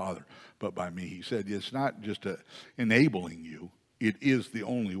to the Father but by me. He said, it's not just enabling you. It is the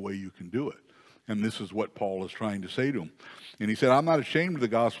only way you can do it. And this is what Paul is trying to say to him. And he said, I'm not ashamed of the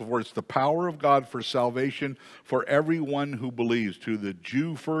gospel, for it's the power of God for salvation for everyone who believes, to the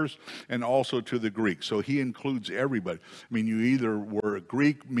Jew first and also to the Greek. So he includes everybody. I mean, you either were a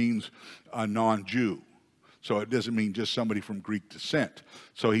Greek means a non-Jew. So it doesn't mean just somebody from Greek descent.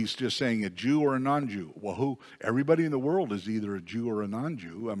 So he's just saying a Jew or a non-Jew. Well, who? Everybody in the world is either a Jew or a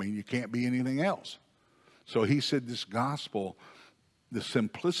non-Jew. I mean, you can't be anything else. So he said this gospel, the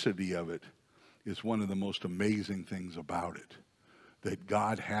simplicity of it, is one of the most amazing things about it, that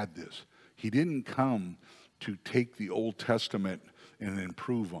God had this. He didn't come to take the Old Testament and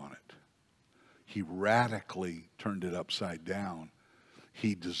improve on it. He radically turned it upside down.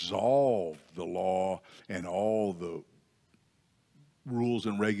 He dissolved the law and all the rules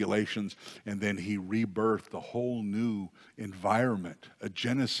and regulations, and then he rebirthed a whole new environment, a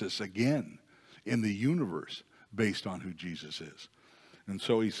Genesis again in the universe based on who Jesus is. And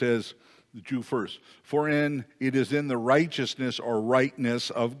so he says, the Jew first, for it is in the righteousness or rightness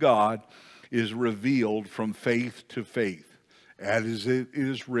of God is revealed from faith to faith. As it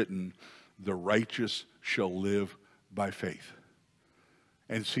is written, the righteous shall live by faith.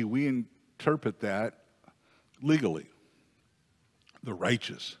 And see, we interpret that legally. The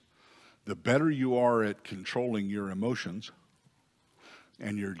righteous. The better you are at controlling your emotions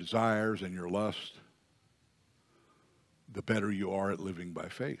and your desires and your lust, the better you are at living by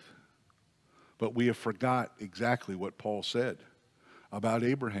faith. But we have forgot exactly what Paul said about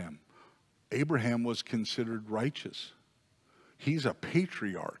Abraham. Abraham was considered righteous. He's a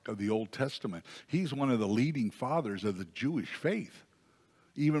patriarch of the Old Testament. He's one of the leading fathers of the Jewish faith.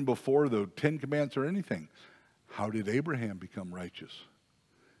 Even before the Ten Commandments or anything. How did Abraham become righteous?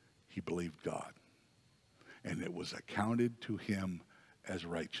 He believed God. And it was accounted to him as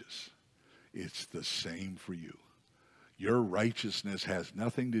righteous. It's the same for you. Your righteousness has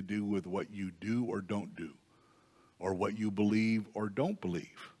nothing to do with what you do or don't do, or what you believe or don't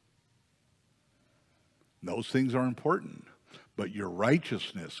believe. Those things are important, but your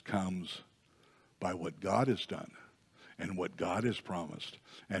righteousness comes by what God has done and what God has promised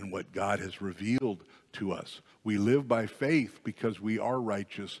and what God has revealed to us. We live by faith because we are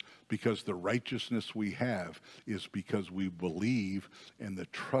righteous, because the righteousness we have is because we believe in the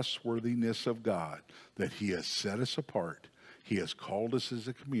trustworthiness of God, that he has set us apart, he has called us as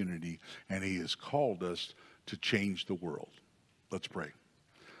a community, and he has called us to change the world. Let's pray.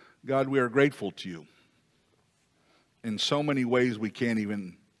 God, we are grateful to you in so many ways we can't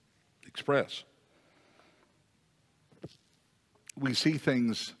even express. We see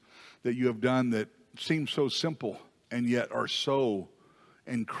things that you have done that seem so simple and yet are so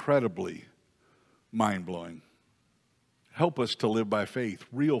incredibly mind-blowing. Help us to live by faith,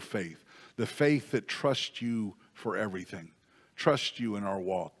 real faith, the faith that trusts you for everything. Trust you in our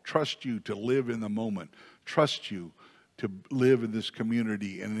walk. Trust you to live in the moment. Trust you to live in this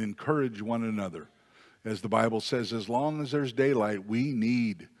community and encourage one another. As the Bible says, as long as there's daylight, we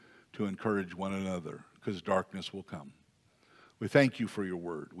need to encourage one another because darkness will come. We thank you for your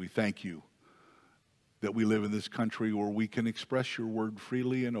word. We thank you that we live in this country where we can express your word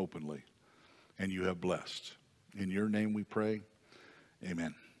freely and openly. And you have blessed. In your name we pray.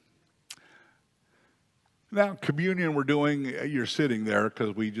 Amen. Now, communion we're doing, you're sitting there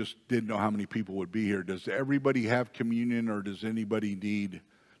because we just didn't know how many people would be here. Does everybody have communion, or does anybody need,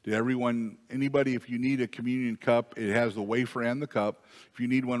 anybody, if you need a communion cup, it has the wafer and the cup. If you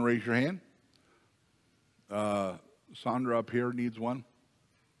need one, raise your hand. Sandra up here needs one.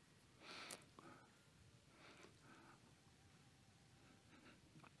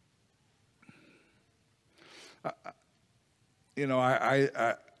 You know,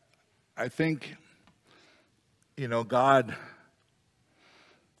 I think, you know, God,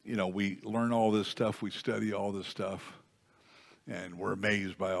 you know, we learn all this stuff, we study all this stuff, and we're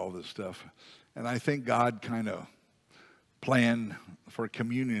amazed by all this stuff. And I think God kind of planned for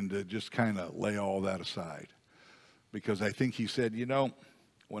communion to just kind of lay all that aside. Because I think he said, you know,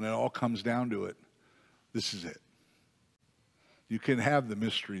 when it all comes down to it, this is it. You can have the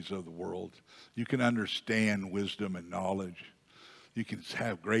mysteries of the world. You can understand wisdom and knowledge. You can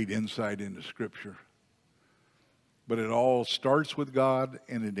have great insight into Scripture. But it all starts with God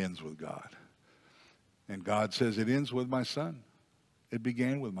and it ends with God. And God says it ends with my Son. It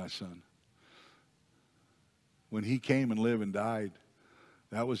began with my Son. When he came and lived and died,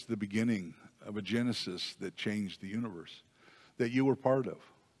 that was the beginning of a Genesis that changed the universe, that you were part of.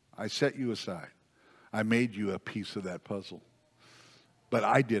 I set you aside. I made you a piece of that puzzle. But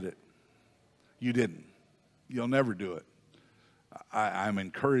I did it. You didn't. You'll never do it. I'm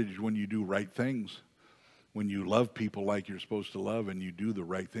encouraged when you do right things, when you love people like you're supposed to love and you do the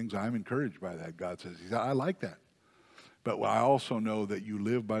right things. I'm encouraged by that. God says, I like that. But I also know that you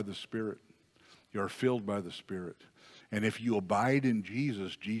live by the Spirit. You're filled by the Spirit. And if you abide in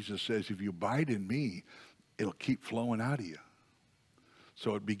Jesus, Jesus says, if you abide in me, it'll keep flowing out of you.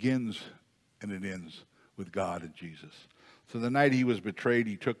 So it begins and it ends with God and Jesus. So the night he was betrayed,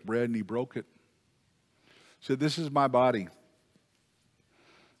 he took bread and he broke it. He said, this is my body.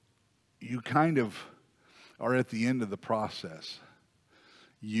 You kind of are at the end of the process.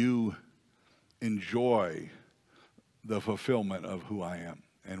 You enjoy the fulfillment of who I am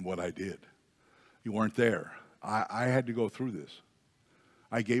and what I did. You weren't there. I had to go through this.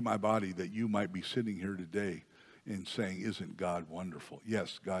 I gave my body that you might be sitting here today and saying, isn't God wonderful?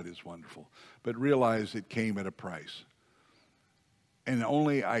 Yes, God is wonderful. But realize it came at a price. And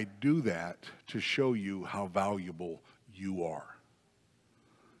only I do that to show you how valuable you are.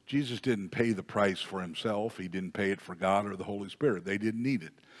 Jesus didn't pay the price for himself. He didn't pay it for God or the Holy Spirit. They didn't need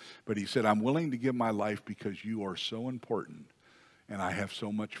it. But he said, I'm willing to give my life because you are so important and I have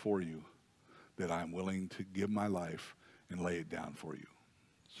so much for you that I'm willing to give my life and lay it down for you.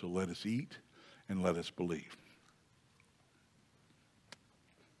 So let us eat and let us believe.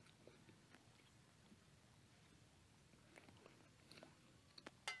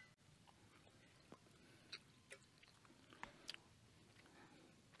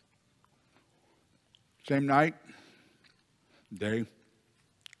 Same night, day,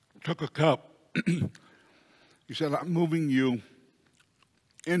 took a cup. He said, I'm moving you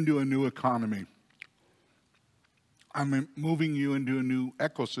into a new economy. I'm moving you into a new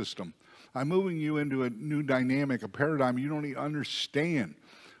ecosystem. I'm moving you into a new dynamic, a paradigm. You don't even understand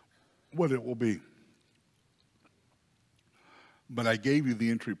what it will be. But I gave you the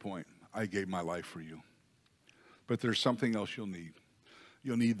entry point. I gave my life for you. But there's something else you'll need.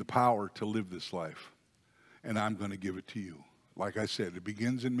 You'll need the power to live this life. And I'm going to give it to you. Like I said, it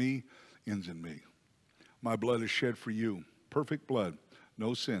begins in me, ends in me. My blood is shed for you. Perfect blood.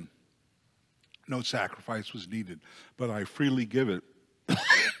 No sin. No sacrifice was needed. But I freely give it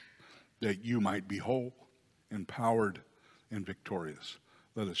that you might be whole, empowered, and victorious.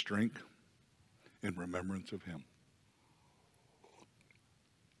 Let us drink in remembrance of him.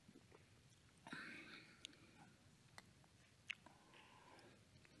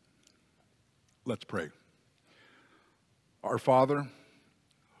 Let's pray. Our Father,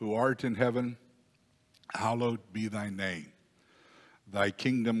 who art in heaven, hallowed be thy name. Thy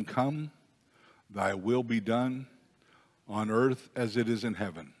kingdom come, thy will be done, on earth as it is in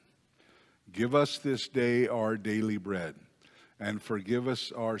heaven. Give us this day our daily bread, and forgive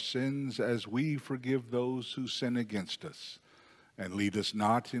us our sins as we forgive those who sin against us. And lead us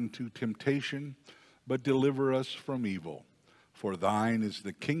not into temptation, but deliver us from evil. For thine is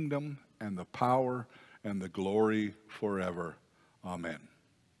the kingdom and the power and the glory forever. Amen.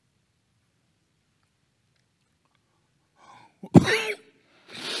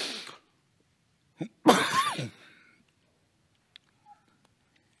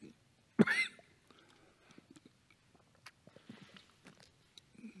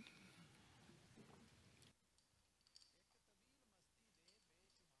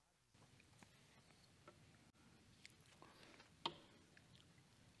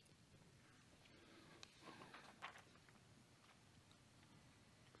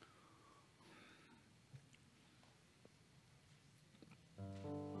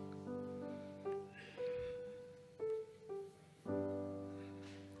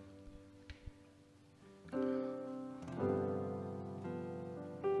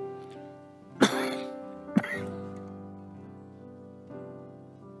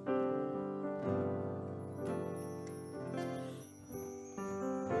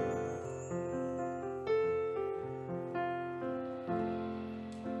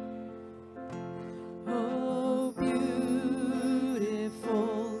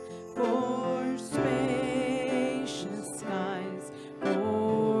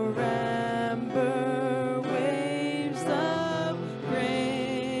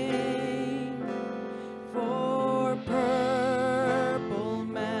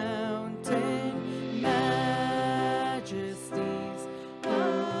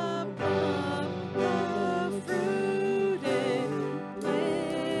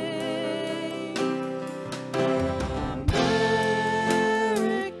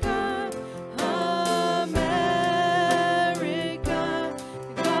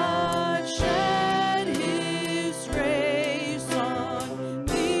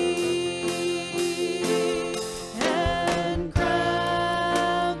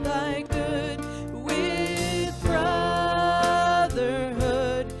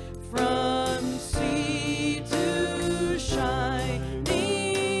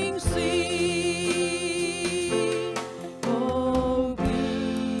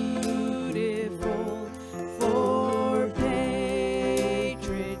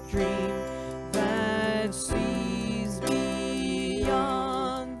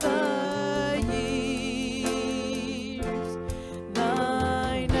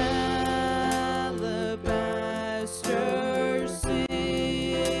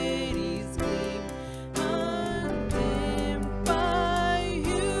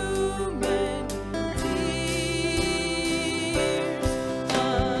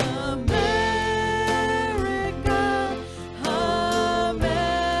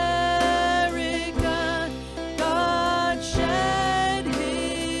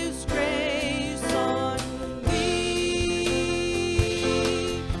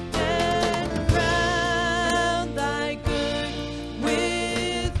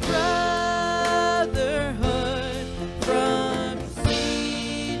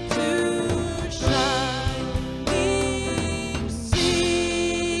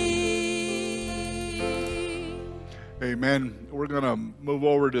 Amen. We're going to move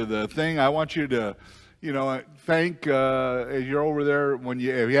over to the thing. I want you to, thank, as you're over there, if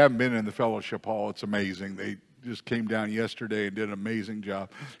you haven't been in the fellowship hall, it's amazing. They just came down yesterday and did an amazing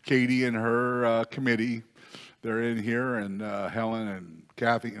job. Katie and her committee, they're in here, and Helen and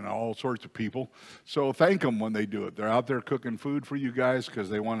Kathy and all sorts of people. So thank them when they do it. They're out there cooking food for you guys because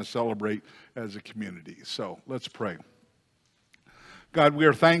they want to celebrate as a community. So let's pray. God, we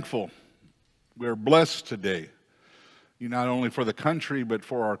are thankful. We are blessed today. You not only for the country, but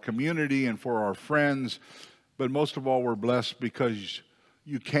for our community and for our friends. But most of all, we're blessed because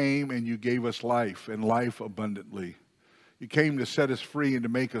you came and you gave us life, and life abundantly. You came to set us free and to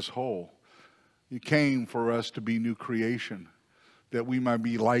make us whole. You came for us to be new creation, that we might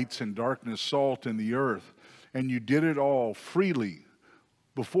be lights in darkness, salt in the earth. And you did it all freely.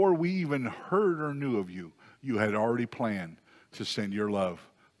 Before we even heard or knew of you, you had already planned to send your love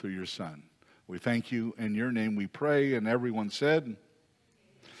through your Son. We thank you. In your name we pray. And everyone said,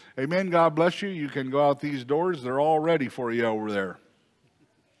 amen. God bless you. You can go out these doors. They're all ready for you over there.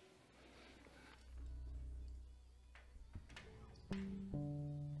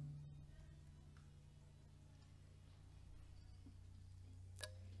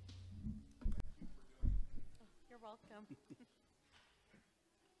 You're welcome.